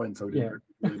goals at our end, so it didn't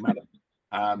really matter.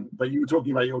 But you were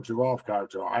talking about your giraffe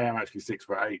character. I am actually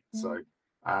 6'8", so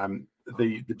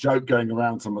the joke going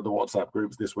around some of the WhatsApp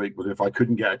groups this week was if I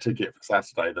couldn't get a ticket for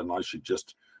Saturday, then I should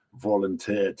just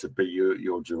volunteer to be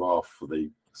your giraffe for the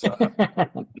Saturday.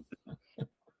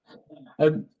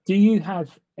 Do you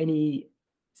have any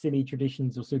silly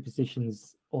traditions or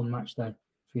superstitions on match day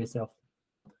for yourself?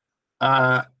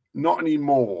 Not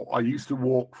anymore. I used to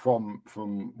walk from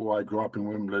where I grew up in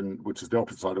Wimbledon, which is the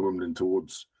opposite side of Wimbledon,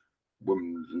 towards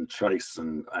Wimbledon Chase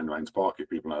and Rains Park, if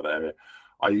people know that area.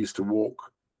 I used to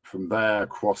walk from there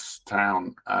across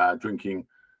town, drinking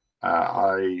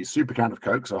a super can of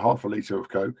Coke, so half a litre of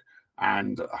Coke,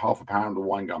 and half a pound of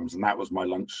wine gums, and that was my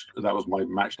lunch. That was my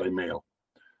match day meal.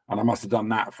 And I must have done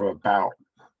that for about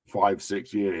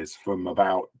 5-6 years, from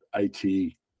about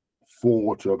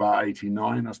 84 to about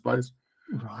 89, I suppose.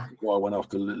 Right. Before I went off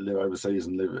to live overseas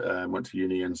and went to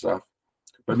uni and stuff.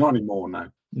 But not anymore, no.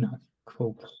 No,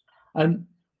 cool.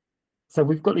 So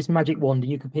we've got this magic wand.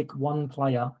 You could pick one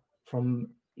player from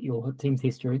your team's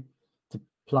history to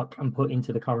pluck and put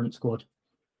into the current squad.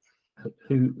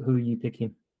 Who are you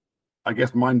picking? I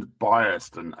guess mine's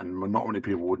biased, and not many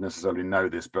people would necessarily know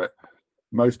this, but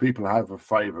most people have a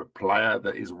favourite player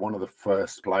that is one of the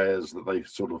first players that they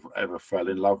sort of ever fell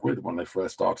in love with when they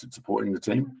first started supporting the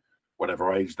team,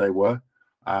 whatever age they were.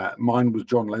 Mine was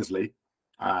John Leslie,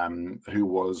 who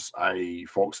was a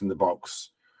fox in the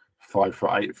box,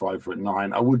 5'8",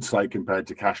 5'9". I would say compared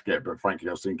to Cashgate, but frankly,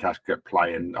 I've seen Cashgate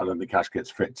play, and I don't think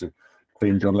Cashgate's fit to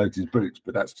clean John Leslie's boots.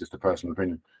 But that's just a personal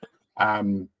opinion.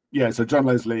 So John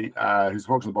Leslie, who's a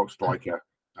fox in the box striker,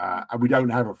 and we don't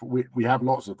have we have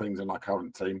lots of things in our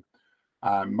current team,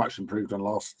 much improved on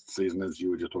last season, as you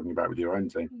were just talking about with your own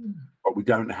team. But we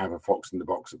don't have a fox in the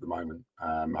box at the moment.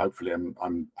 Hopefully,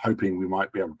 I'm hoping we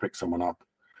might be able to pick someone up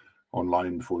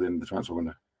online before the end of the transfer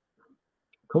window.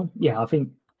 Cool. Yeah, I think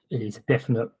it is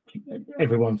definite.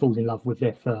 Everyone falls in love with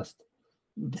their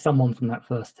someone from that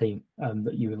first team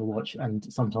that you ever watch, and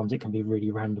sometimes it can be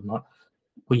really random. Like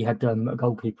we had a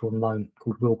goalkeeper on loan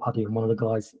called Will Puddy, and one of the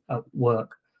guys at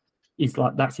work is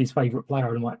like, that's his favourite player.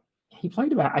 And I'm like, he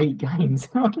played about 8 games.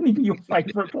 How can he be your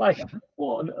favourite player?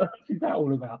 What on earth is that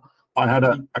all about? I had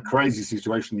a crazy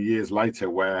situation years later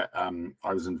where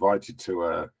I was invited to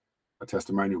a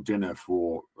testimonial dinner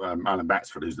for Alan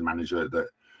Batsford, who's the manager that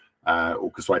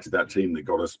orchestrated that team that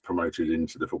got us promoted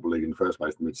into the Football League in the first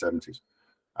place in the mid-70s.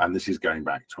 And this is going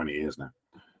back 20 years now.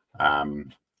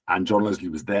 And John Leslie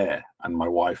was there, and my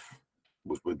wife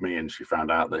was with me, and she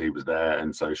found out that he was there,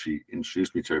 and so she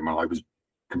introduced me to him. And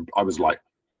I was like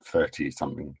 30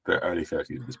 something, the early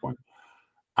 30s at this point,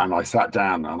 and I sat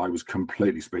down and I was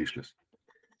completely speechless.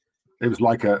 It was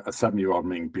like a 7-year-old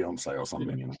meeting Beyonce or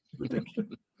something, you know. Ridiculous.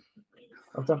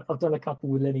 I've done a couple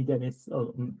with Lenny Dennis,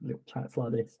 little chats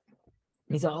like this.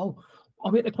 He's like, "Oh,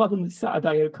 I'm at the club on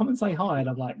Saturday. Come and say hi." And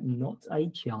I'm like, "Not a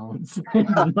chance.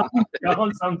 Not a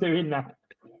chance I'm doing that."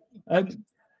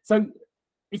 So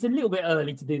it's a little bit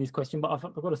early to do this question, but I've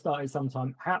got to start it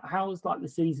sometime. How's like the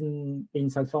season been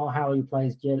so far? How are your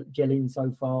players gelling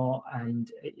so far? And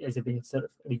has there been sort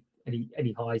of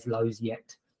any highs, lows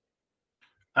yet?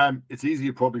 It's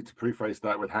easier probably to preface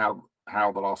that with how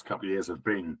the last couple of years have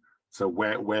been. So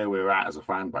where we're at as a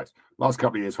fan base. Last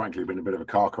couple of years, frankly, have been a bit of a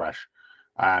car crash.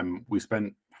 We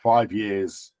spent 5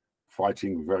 years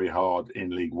fighting very hard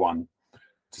in League One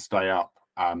to stay up.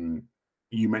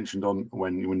 You mentioned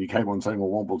when you came on saying, well,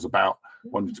 Womble's about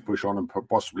wanting to push on and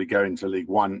possibly go into League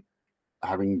One,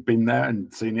 having been there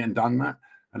and seen it and done that.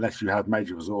 Unless you have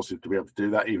major resources to be able to do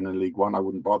that, even in League One, I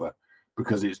wouldn't bother,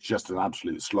 because it's just an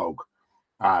absolute slog.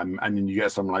 And then you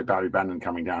get someone like Barry Bannon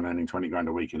coming down earning 20 grand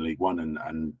a week in League One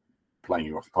and playing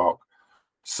you off the park.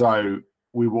 So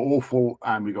we were awful,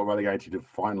 and we got relegated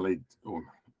finally.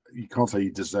 You can't say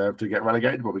you deserved to get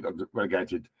relegated, but we got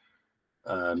relegated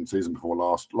season before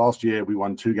last. Last year, we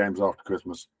won 2 games after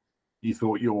Christmas. You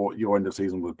thought your end of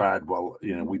season was bad. Well,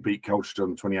 we beat Colchester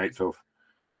on the 28th of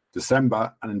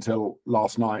December, and until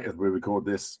last night, as we record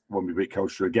this, when we beat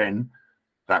Colchester again,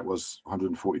 that was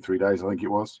 143 days, I think it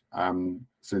was,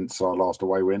 since our last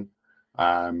away win.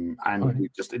 And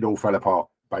it all fell apart,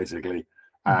 basically.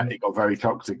 It got very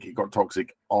toxic. It got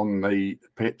toxic on the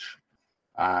pitch.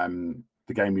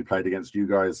 The game we played against you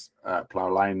guys at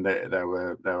Plough Lane, there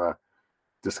were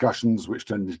discussions which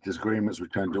turned into disagreements,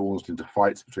 which turned almost into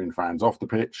fights between fans off the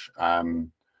pitch.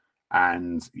 And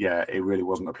yeah, it really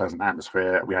wasn't a pleasant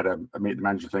atmosphere. We had a meet the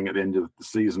manager thing at the end of the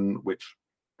season, which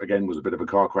again was a bit of a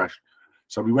car crash.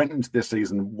 So we went into this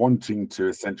season wanting to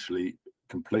essentially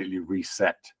completely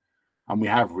reset, and we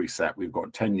have reset. We've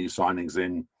got 10 new signings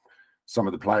in. Some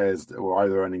of the players that were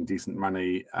either earning decent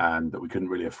money and that we couldn't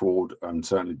really afford and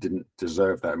certainly didn't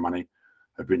deserve that money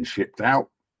have been shipped out,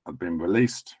 have been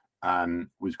released.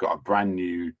 We've got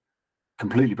a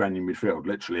completely brand new midfield.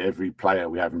 Literally every player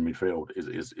we have in midfield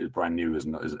is brand new, is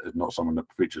not someone that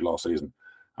featured last season.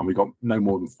 And we got no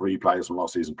more than 3 players from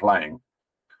last season playing.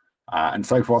 And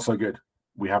so far, so good.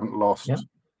 We haven't lost. Yeah.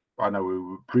 I know we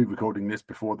were pre-recording this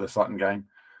before the Sutton game,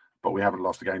 but we haven't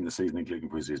lost a game this season, including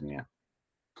pre-season yet.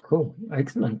 Cool.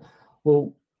 Excellent.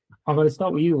 Well, I'm going to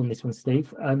start with you on this one,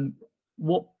 Steve.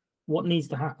 What needs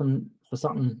to happen for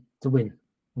Sutton to win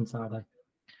on Saturday?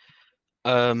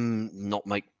 Not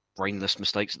make brainless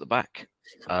mistakes at the back.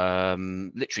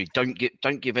 Literally,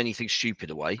 don't give anything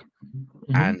stupid away,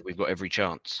 and we've got every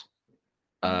chance.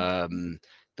 The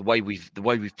way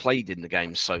we've played in the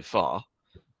game so far,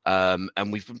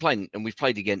 and we've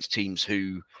played against teams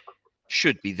who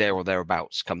should be there or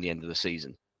thereabouts come the end of the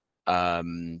season.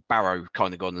 Barrow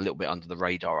kind of gone a little bit under the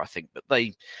radar, I think, but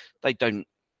they don't.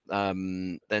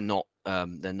 They're not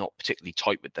particularly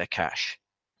tight with their cash.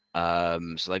 So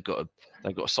they've got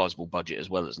a sizable budget as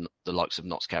well as the likes of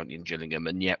Notts County and Gillingham,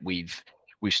 and yet we've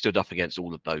stood up against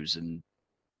all of those. And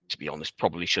to be honest,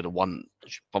 probably should have won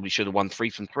 3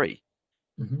 from 3.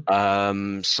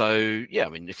 So yeah, I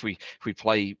mean, if we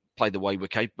play the way we're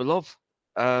capable of,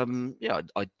 yeah,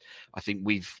 I think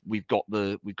we've got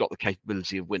the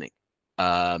capability of winning.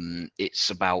 It's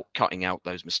about cutting out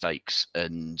those mistakes,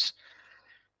 and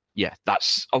yeah,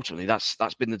 that's ultimately that's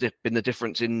been the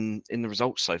difference in the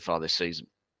results so far this season.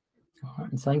 All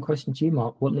right, and same question to you,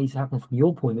 Mark. What needs to happen from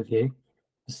your point of view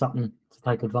for Sutton to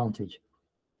take advantage?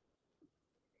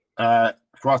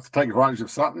 For us to take advantage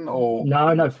of Sutton, or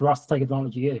no, for us to take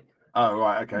advantage of you. Oh,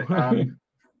 right, okay.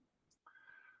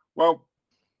 Well,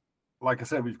 like I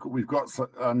said, we've got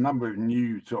a number of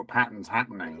new sort of patterns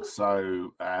happening.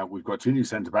 So we've got 2 new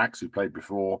centre backs who played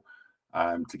before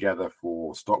together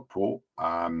for Stockport.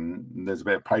 There's a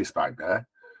bit of pace back there.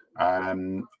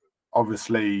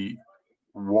 Obviously,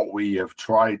 what we have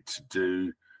tried to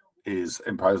do is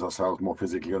impose ourselves more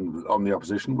physically on the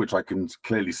opposition, which I can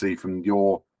clearly see from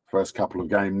your first couple of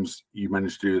games you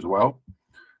managed to do as well.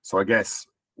 So I guess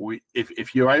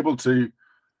if you're able to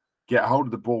get hold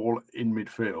of the ball in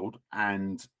midfield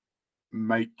and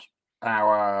make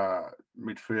our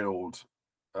midfield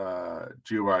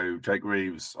duo, Jake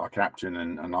Reeves, our captain,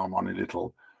 and Armani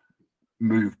Little,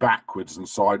 move backwards and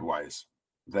sideways,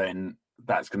 then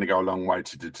that's going to go a long way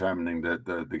to determining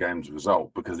the game's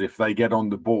result. Because if they get on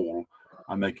the ball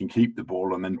and they can keep the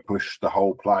ball and then push the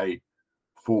whole play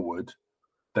forward,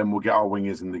 then we'll get our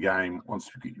wingers in the game. Once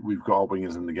we've got our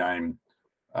wingers in the game,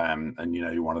 and you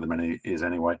know who one of the many is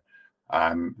anyway,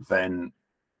 then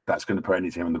that's going to put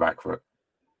any team in the back foot.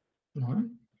 All right.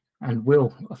 And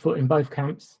Will, a foot in both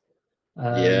camps.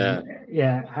 Yeah.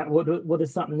 What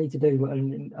does Sutton need to do?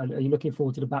 Are you looking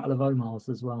forward to the Battle of Omars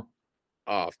as well?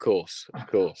 Oh, of course.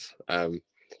 I'm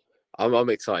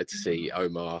excited to see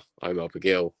Omar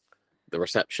Begil, the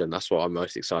reception. That's what I'm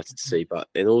most excited to see. But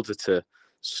in order to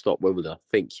stop Wimbledon, I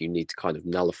think you need to kind of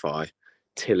nullify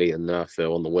Tilly and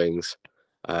Nerfil on the wings.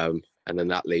 And then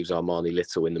that leaves Armani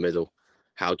Little in the middle.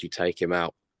 How do you take him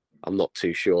out? I'm not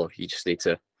too sure. You just need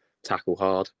to tackle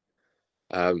hard.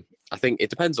 I think it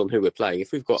depends on who we're playing.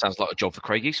 If we've got... Sounds like a job for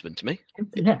Craig Eastman to me.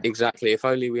 Yeah. Exactly. If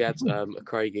only we had a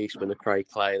Craig Eastman, a Craig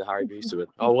Clay, and a Harry Busterman.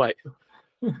 Oh, wait.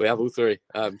 We have all 3.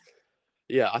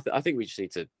 Yeah, I think we just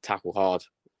need to tackle hard,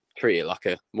 treat it like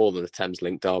more than a Thames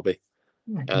Link derby.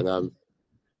 And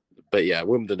but yeah,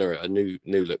 Wimbledon are a new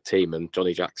look team, and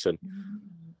Johnny Jackson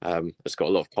has got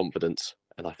a lot of confidence,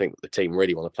 and I think the team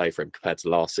really want to play for him compared to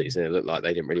last season. It looked like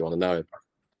they didn't really want to know him.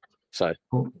 So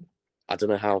I don't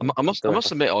know how. I must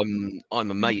admit,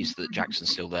 I'm amazed that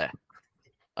Jackson's still there.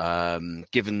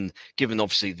 Given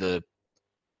obviously the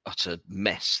utter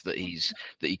mess that he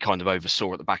kind of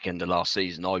oversaw at the back end of last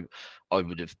season, I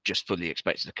would have just fully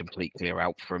expected a complete clear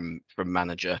out from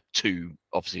manager to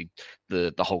obviously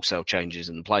the wholesale changes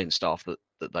in the playing staff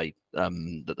that they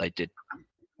did.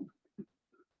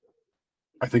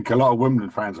 I think a lot of Wimbledon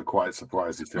fans are quite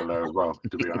surprised he's still there as well,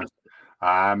 to be honest.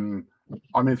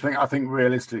 I think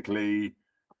realistically,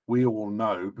 we all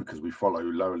know, because we follow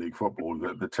lower league football,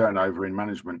 that the turnover in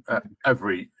management at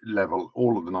every level,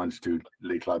 all of the 92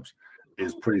 league clubs,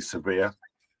 is pretty severe.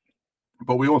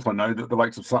 But we also know that the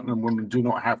likes of Sutton and Wimbledon do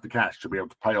not have the cash to be able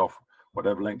to pay off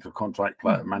whatever length of contract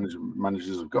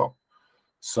managers have got.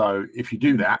 So if you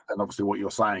do that, then obviously what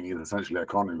you're saying is essentially I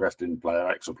can't invest in player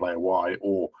X or player Y,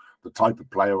 or the type of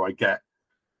player I get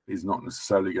is not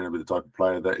necessarily going to be the type of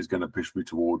player that is going to push me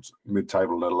towards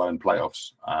mid-table, let alone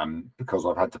playoffs, because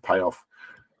I've had to pay off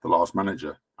the last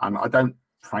manager. And I don't,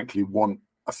 frankly, want,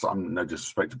 no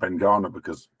disrespect to Ben Garner,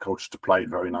 because Colchester played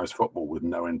very nice football with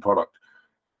no end product.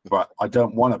 But I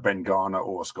don't want a Ben Garner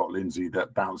or a Scott Lindsay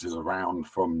that bounces around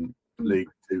from League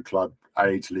 2 Club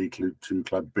A to League 2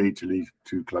 Club B to League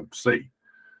 2 Club C.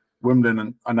 Wimbledon,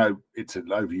 and I know it's an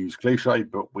overused cliche,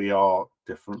 but we are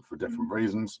different for different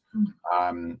reasons.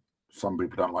 Some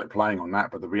people don't like playing on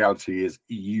that, but the reality is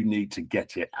you need to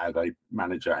get it as a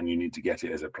manager and you need to get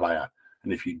it as a player.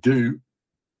 And if you do,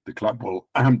 the club will,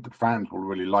 the fans will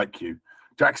really like you.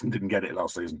 Jackson didn't get it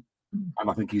last season, and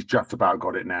I think he's just about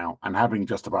got it now. And having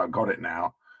just about got it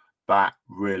now, that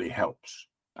really helps.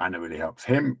 And it really helps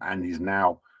him. And he's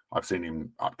now, I've seen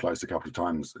him up close a couple of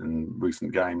times in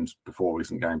recent games, before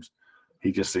recent games.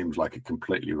 He just seems like a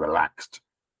completely relaxed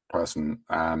person,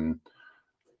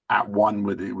 at one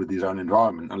with his own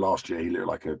environment. And last year he looked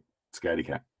like a scaredy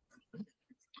cat.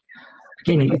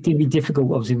 Again, it can be difficult,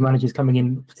 obviously, with managers coming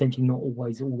in, potentially not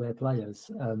always all their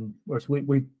players. Whereas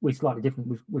we're slightly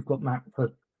different. We've got Matt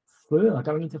for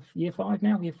going into year 5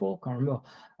 now, year 4, can't remember.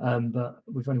 But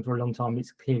we've known him for a long time.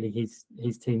 It's clearly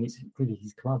his team. It's really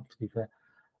his club, to be fair.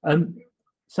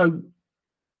 So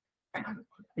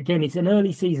again, it's an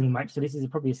early season match, so this is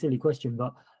probably a silly question,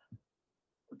 but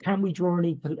can we draw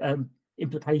any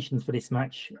implications for this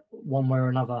match, one way or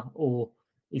another, or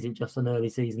is it just an early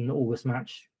season August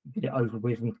match, get it over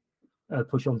with and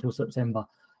push on till September?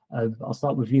 I'll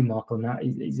start with you, Mark, on that.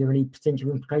 Is there any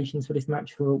potential implications for this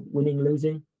match for winning,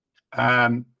 losing?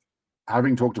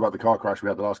 Having talked about the car crash we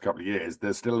had the last couple of years,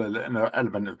 there's still an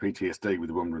element of PTSD with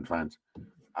the Wimbledon fans.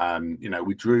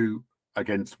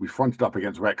 We fronted up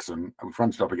against Wrexham and we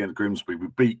fronted up against Grimsby. We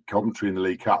beat Coventry in the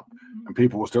League Cup, and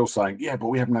people were still saying, yeah, but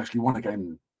we haven't actually won a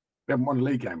game. We haven't won a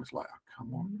league game. It's like, oh,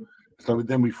 come on. So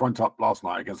then we front up last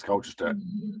night against Colchester.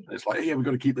 It's like, yeah, we've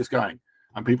got to keep this going.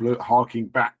 And people are harking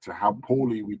back to how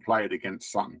poorly we played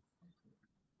against Sutton.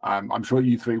 I'm sure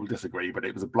you three will disagree, but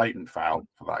it was a blatant foul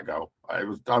for that goal. I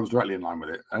was directly in line with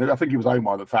it. And I think it was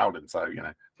Omar that fouled him. So,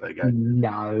 there you go.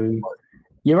 No.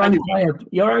 Your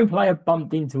own player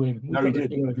bumped into him. No, he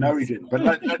didn't. No, he didn't. But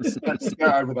let's go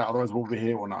over that. Otherwise, we'll be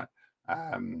here all night,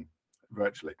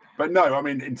 virtually. But no, I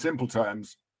mean, in simple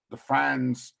terms, the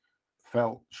fans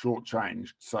felt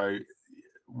shortchanged. So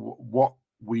what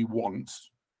we want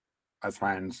as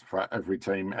fans for every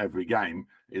team, every game,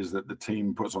 is that the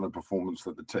team puts on a performance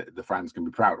that the fans can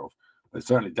be proud of. They've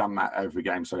certainly done that every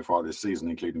game so far this season,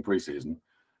 including pre-season.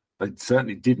 They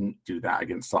certainly didn't do that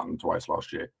against Sutton twice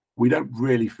last year. We don't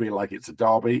really feel like it's a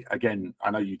derby. Again, I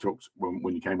know you talked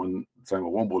when you came on saying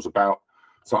what Wombles about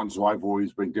Sutton's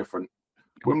rivalries being different.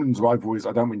 Wimbledon's rivalries,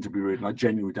 I don't mean to be rude, and I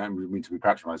genuinely don't mean to be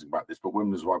patronising about this, but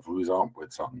Wimbledon's rivalries aren't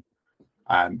with Sutton.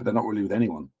 But they're not really with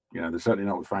anyone. They're certainly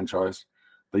not with franchise.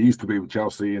 They used to be with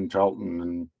Chelsea and Charlton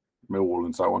and Millwall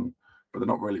and so on, but they're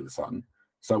not really with Sutton.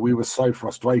 So we were so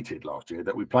frustrated last year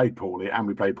that we played poorly, and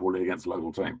we played poorly against a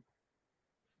local team.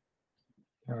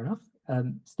 Fair enough.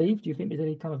 Steve, do you think there's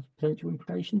any kind of potential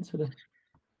implications for the...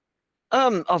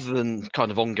 Other than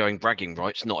kind of ongoing bragging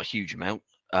rights, not a huge amount.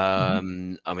 I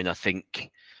mean, I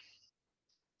think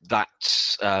that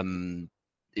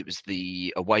it was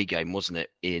the away game, wasn't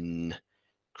it? When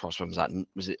was that?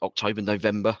 Was it October,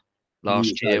 November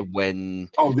last year when...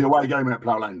 Oh, the away game at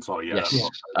Plough Lane, sorry. Yeah, yes.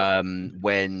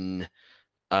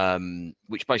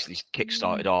 Which basically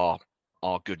kick-started our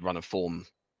good run of form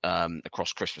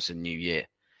across Christmas and New Year.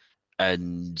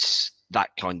 And that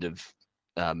kind of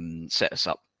set us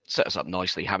up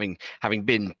nicely, having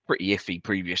been pretty iffy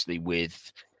previously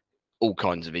with all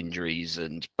kinds of injuries,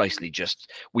 and basically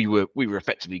just we were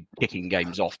effectively kicking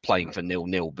games off, playing for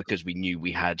 0-0 because we knew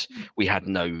we had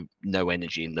no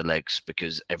energy in the legs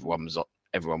because everyone was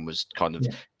kind of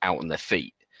out on their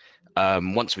feet.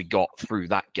 Once we got through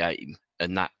that game,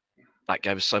 and that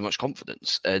gave us so much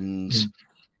confidence, and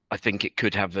I think it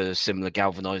could have a similar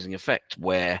galvanizing effect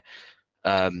where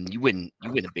you win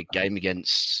a big game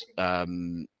against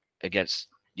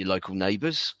your local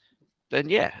neighbours,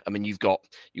 then I mean you've got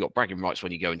bragging rights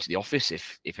when you go into the office,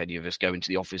 if any of us go into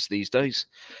the office these days,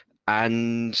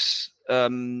 and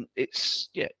you've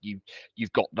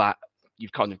got that,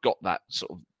 you've kind of got that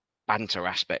sort of banter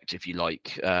aspect, if you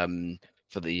like,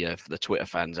 for the Twitter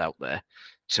fans out there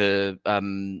to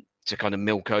kind of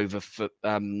milk over for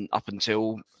up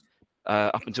until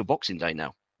Boxing Day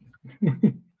now.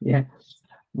 Yeah.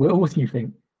 Will, what do you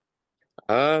think?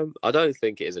 I don't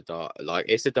think it is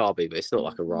it's a derby, but it's not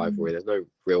like a rivalry. There's no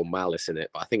real malice in it.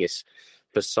 But I think it's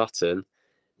for Sutton,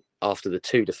 after the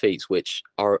two defeats, which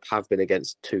have been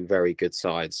against two very good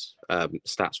sides,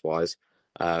 stats wise,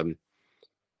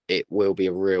 it will be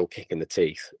a real kick in the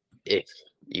teeth if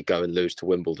you go and lose to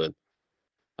Wimbledon.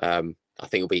 I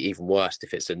think it'll be even worse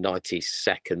if it's a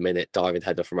 92nd minute diving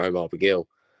header from Omar Begill.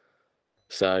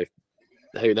 So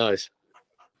who knows?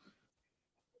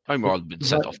 Omar had been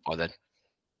sent off by then.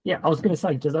 Yeah, I was going to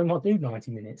say, does Omar do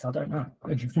 90 minutes? I don't know.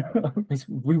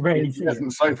 We rarely see it.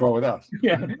 Hasn't so far with us.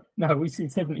 Yeah, no, we see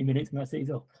 70 minutes and that's it, he's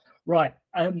off. Right.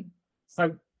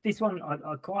 So this one,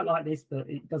 I quite like this, but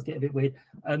it does get a bit weird.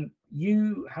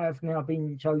 You have now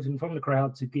been chosen from the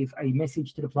crowd to give a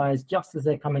message to the players just as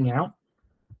they're coming out.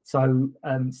 So,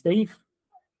 Steve,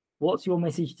 what's your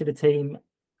message to the team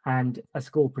and a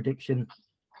score prediction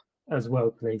as well,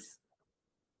 please?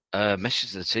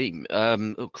 Message to the team.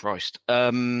 Oh Christ!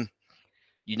 You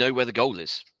know where the goal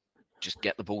is. Just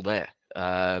get the ball there.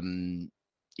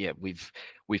 We've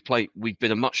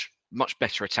been a much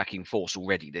better attacking force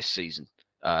already this season.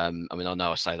 I mean, I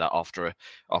know I say that after a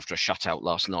shutout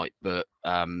last night, but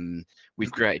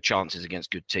we've created chances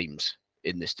against good teams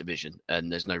in this division, and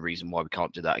there's no reason why we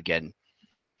can't do that again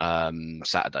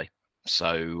Saturday.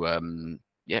 So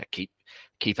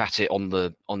keep at it on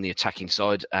the attacking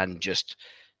side and just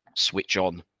switch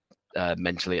on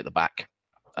mentally at the back,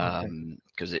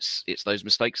 because it's those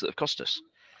mistakes that have cost us.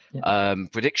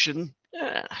 Prediction,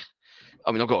 I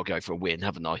mean, I've got to go for a win,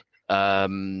 haven't I?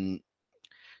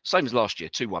 Same as last year,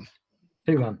 2-1.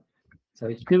 2-1. So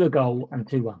it's 2 a goal and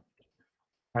 2-1.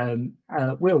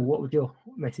 Will, what would your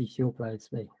message to your players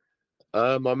be?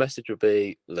 My message would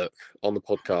be, look, on the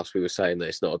podcast we were saying that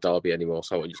it's not a derby anymore,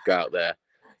 so I want you to go out there,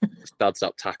 studs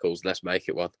up tackles, let's make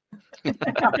it one.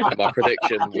 My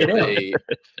prediction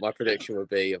would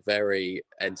be a very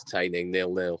entertaining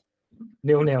 0-0.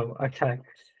 0-0, okay.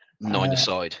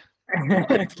 9-a-side.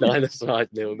 9-a-side,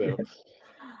 0-0. Yeah.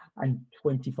 And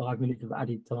 25 minutes of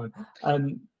added time.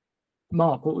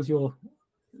 Mark, what was your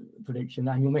prediction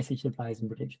and your message to the players and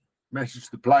prediction? Message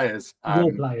to the players.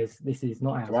 Your players. This is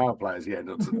not ours. To our players, yeah.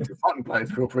 To fun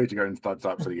players, feel free to go and studs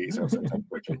up so you get yourself sent up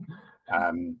quickly.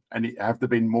 And have there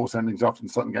been more sendings after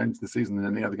Sutton games this season than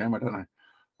any other game? I don't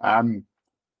know.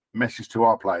 Message to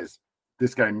our players.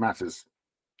 This game matters.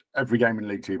 Every game in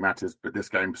League Two matters, but this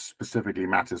game specifically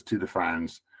matters to the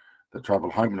fans that travel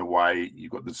home and away.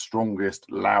 You've got the strongest,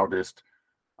 loudest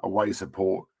away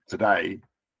support today.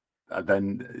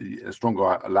 Then a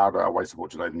stronger, louder away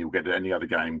support today than you'll get at any other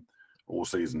game all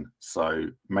season. So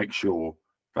make sure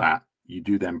that you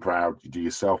do them proud, you do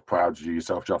yourself proud, you do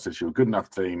yourself justice. You're a good enough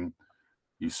team.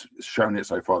 You've shown it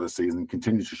so far this season.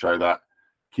 Continue to show that.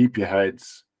 Keep your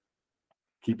heads,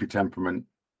 keep your temperament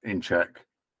in check.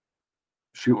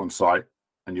 Shoot on sight,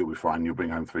 and you'll be fine. You'll bring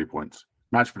home 3 points.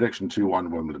 Match prediction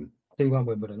 2-1 Wimbledon. 2-1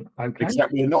 Wimbledon. Okay.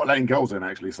 Except we're not letting goals in,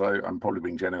 actually, so I'm probably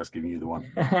being generous giving you the one.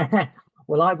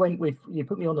 Well, I went with, you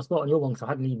put me on the spot on your one, so I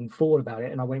hadn't even thought about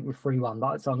it, and I went with 3-1.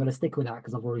 But so I'm going to stick with that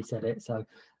because I've already said it. So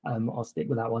I'll stick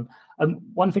with that one.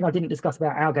 One thing I didn't discuss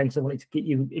about our game, so I wanted to get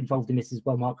you involved in this as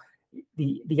well, Mark,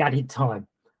 the added time.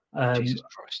 Jesus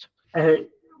Christ.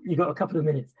 You got a couple of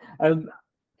minutes.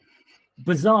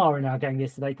 Bizarre in our game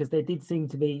yesterday because there did seem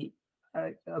to be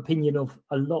opinion of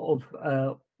a lot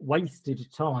of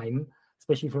wasted time,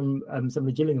 especially from some of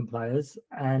the Gillingham players.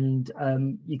 And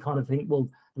you kind of think, well,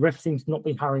 the ref seems to not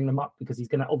be hurrying them up because he's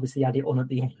going to obviously add it on at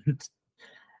the end.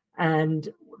 And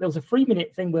there was a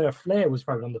 3-minute thing where a flare was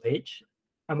thrown on the pitch.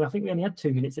 And I think we only had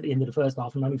 2 minutes at the end of the first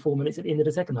half and only 4 minutes at the end of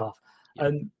the second half.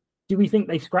 Yeah. Do we think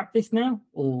they've scrapped this now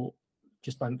or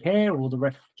just don't care, or the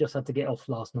ref just had to get off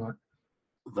last night?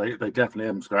 They definitely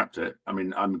haven't scrapped it. I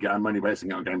mean, I'm only basing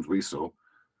it on games we saw.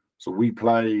 So we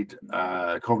played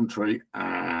Coventry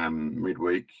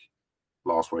midweek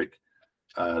last week,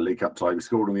 League Cup tie. We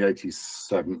scored on the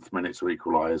 87th minute to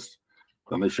equalise.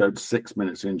 Then they showed 6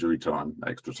 minutes injury time,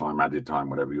 extra time, added time,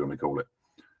 whatever you want to call it.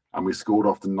 And we scored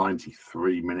after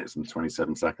 93 minutes and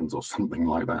 27 seconds or something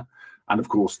like that. And of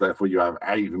course, therefore, you have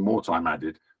even more time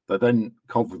added.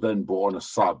 Coventry then brought on a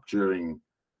sub during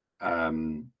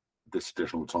this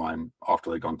additional time after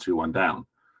they'd gone 2-1 down.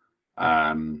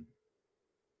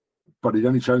 But he'd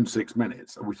only shown 6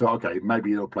 minutes. And we thought, okay,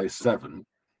 maybe he'll play 7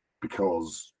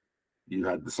 because you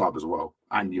had the sub as well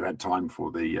and you had time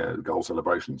for the goal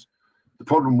celebrations. The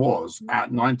problem was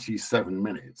at 97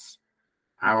 minutes,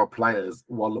 our players,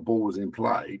 while the ball was in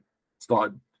play,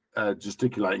 started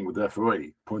gesticulating with the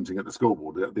referee, pointing at the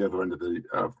scoreboard at the other end of the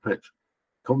pitch.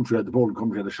 Coventry had the ball and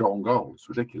Coventry had a shot on goal. It's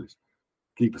ridiculous.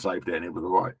 Keeper saved it and it was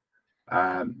all right.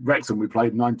 Wrexham, we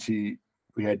played 90.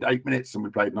 We had 8 minutes and we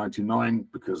played 99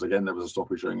 because, again, there was a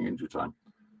stoppage during injury time.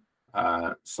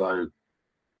 So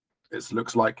it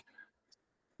looks like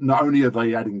not only are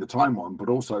they adding the time on, but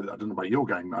also, I don't know about your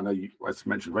game, I know you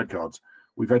mentioned red cards.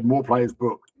 We've had more players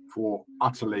booked for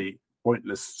utterly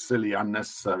pointless, silly,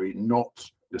 unnecessary, not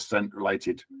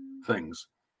dissent-related things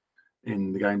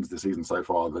in the games this season so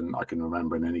far than I can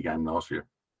remember in any game last year.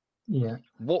 Yeah.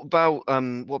 What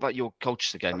about your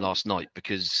Colchester game last night?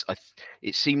 Because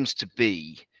it seems to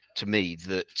be to me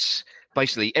that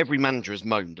basically every manager has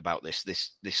moaned about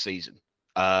this season.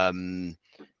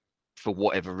 For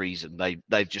whatever reason,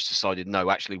 they've just decided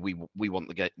no. Actually, we want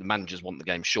the game. The managers want the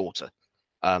game shorter.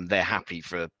 They're happy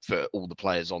for all the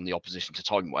players on the opposition to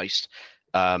time waste,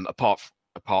 apart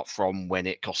from when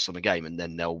it costs them a game, and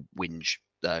then they'll whinge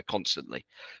constantly.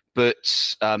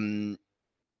 But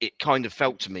it kind of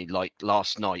felt to me like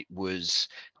last night was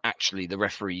actually the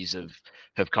referees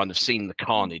have kind of seen the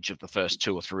carnage of the first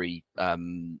 2 or 3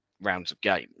 rounds of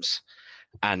games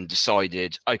and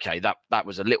decided, okay, that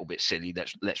was a little bit silly.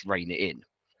 Let's rein it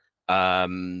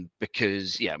in.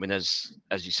 Because I mean, as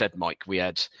you said, Mike,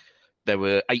 there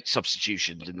were 8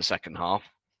 substitutions in the second half.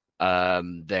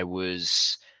 There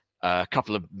was a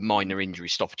couple of minor injury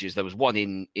stoppages. There was one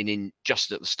in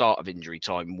just at the start of injury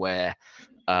time where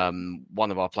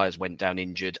one of our players went down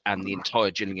injured and the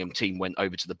entire Gillingham team went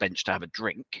over to the bench to have a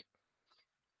drink.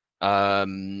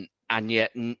 And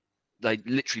yet they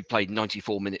literally played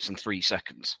 94 minutes and 3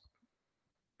 seconds.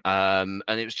 And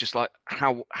it was just like,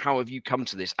 how have you come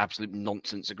to this absolute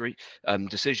nonsense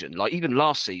decision? Like, even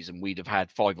last season, we'd have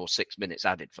had 5 or 6 minutes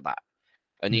added for that.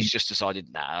 And he's just decided,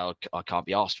 no, I can't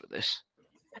be asked with this.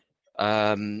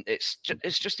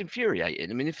 It's just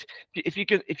infuriating. I mean, if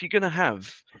you're going to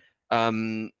have a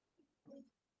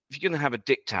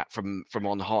diktat from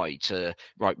on high to,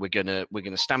 right, we're gonna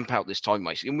stamp out this time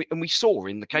wasting, and we saw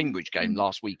in the Cambridge game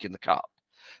last week in the Cup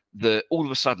that all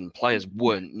of a sudden players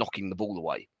weren't knocking the ball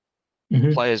away.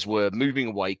 Mm-hmm. Players were moving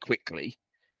away quickly,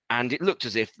 and it looked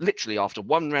as if literally after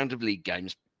one round of league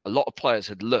games, a lot of players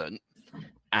had learnt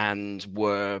and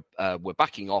were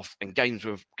backing off, and games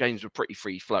were pretty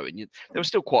free flowing. There was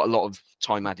still quite a lot of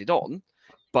time added on,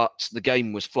 but the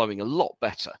game was flowing a lot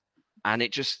better, and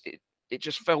it just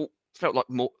felt like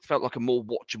a more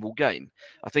watchable game.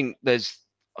 I think I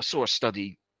saw a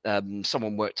study.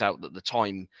 Someone worked out that the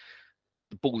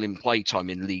ball in play time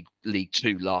in League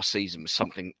Two last season was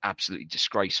something absolutely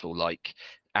disgraceful, like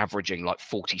averaging like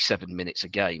 47 minutes a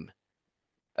game,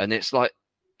 and it's like,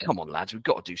 come on, lads, we've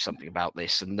got to do something about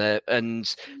this. And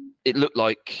it looked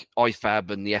like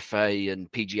IFAB and the FA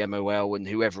and PGMOL and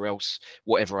whoever else,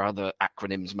 whatever other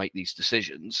acronyms make these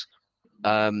decisions,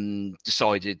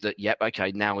 decided that, yep,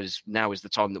 okay, now is the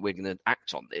time that we're going to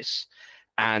act on this.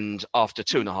 And after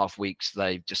 2.5 weeks,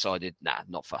 they've decided, nah,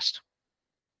 not fussed.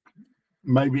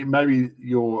 Maybe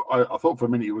I thought for a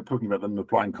minute you were talking about them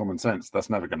applying common sense.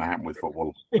 That's never going to happen with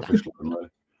football.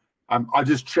 I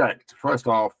just checked. First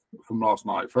half from last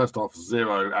night. First half,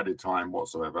 0 added time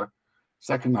whatsoever.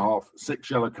 Second half,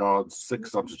 6 yellow cards, 6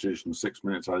 substitutions, 6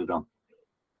 minutes added on.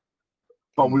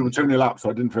 But we were 2-0 up, so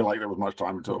I didn't feel like there was much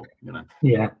time at all.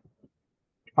 Yeah.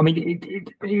 I mean, it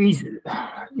is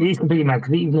completely mad,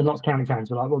 because even the Notts County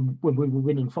fans were like, when we were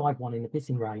winning 5-1 in the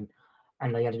pissing rain,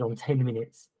 and they added on 10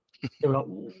 minutes. They were like,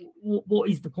 what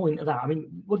is the point of that? I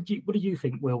mean, what did you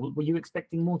think, Will? Were you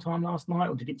expecting more time last night,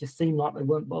 or did it just seem like they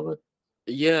weren't bothered?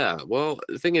 Yeah, well,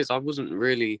 the thing is, I wasn't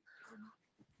really.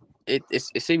 It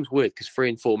seems weird, because 3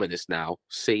 and 4 minutes now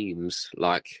seems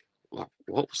like, what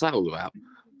was that all about?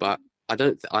 But I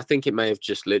think it may have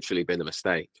just literally been a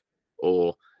mistake,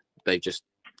 or they just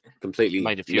completely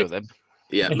made a few of them.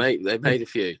 Yeah, they made a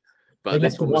few, but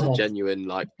this one was a genuine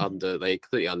they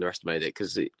completely underestimated it,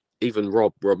 because even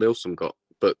Rob Milsom got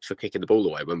booked for kicking the ball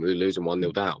away when we were losing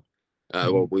 1-0 down.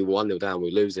 Well, we were 1-0 down,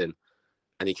 we were losing,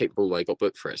 and he kicked the ball away, got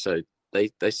booked for it. So I'm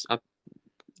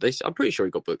pretty sure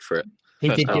he got booked for it. He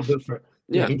did get booked for it.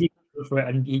 Yeah, he did get booked for it,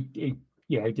 and he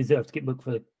deserved to get booked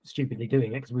for stupidly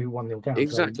doing it, because we were 1-0 down.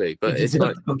 Exactly, so but it's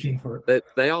like for it.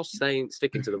 They are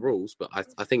sticking to the rules, but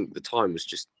I think the time was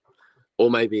just,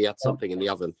 or maybe he had something in the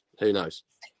oven. Who knows?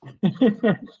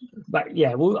 But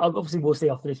yeah, obviously we'll see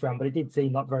after this round. But it did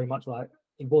seem like very much like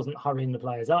he wasn't hurrying the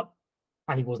players up,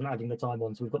 and he wasn't adding the time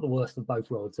on. So we've got the worst of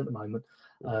both worlds at the moment.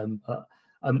 But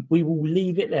we will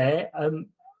leave it there.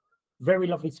 Very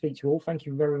lovely to speak to you all. Thank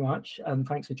you very much.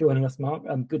 Thanks for joining us, Mark.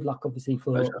 Good luck, obviously,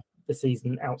 for the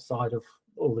season outside of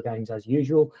all the games as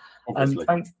usual.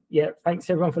 Thanks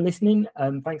everyone for listening.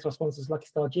 Thanks to our sponsors, Lucky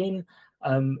Star Gin.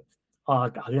 I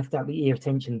left out the ear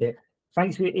attention bit.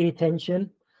 Thanks for your ear attention.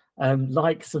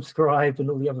 Like, subscribe, and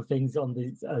all the other things on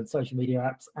the social media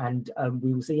apps. And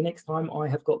we will see you next time. I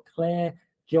have got Claire,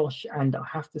 Josh, and I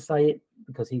have to say it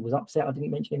because he was upset I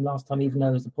didn't mention him last time, even though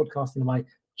it was a podcast in the way.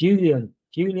 Julian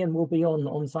will be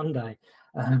on Sunday.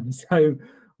 So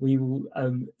we will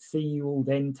see you all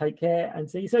then. Take care and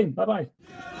see you soon. Bye-bye.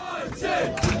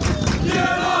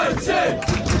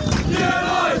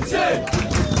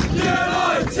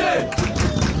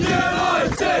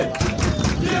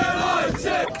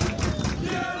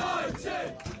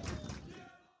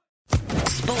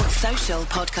 Sports Social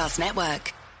Podcast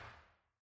Network.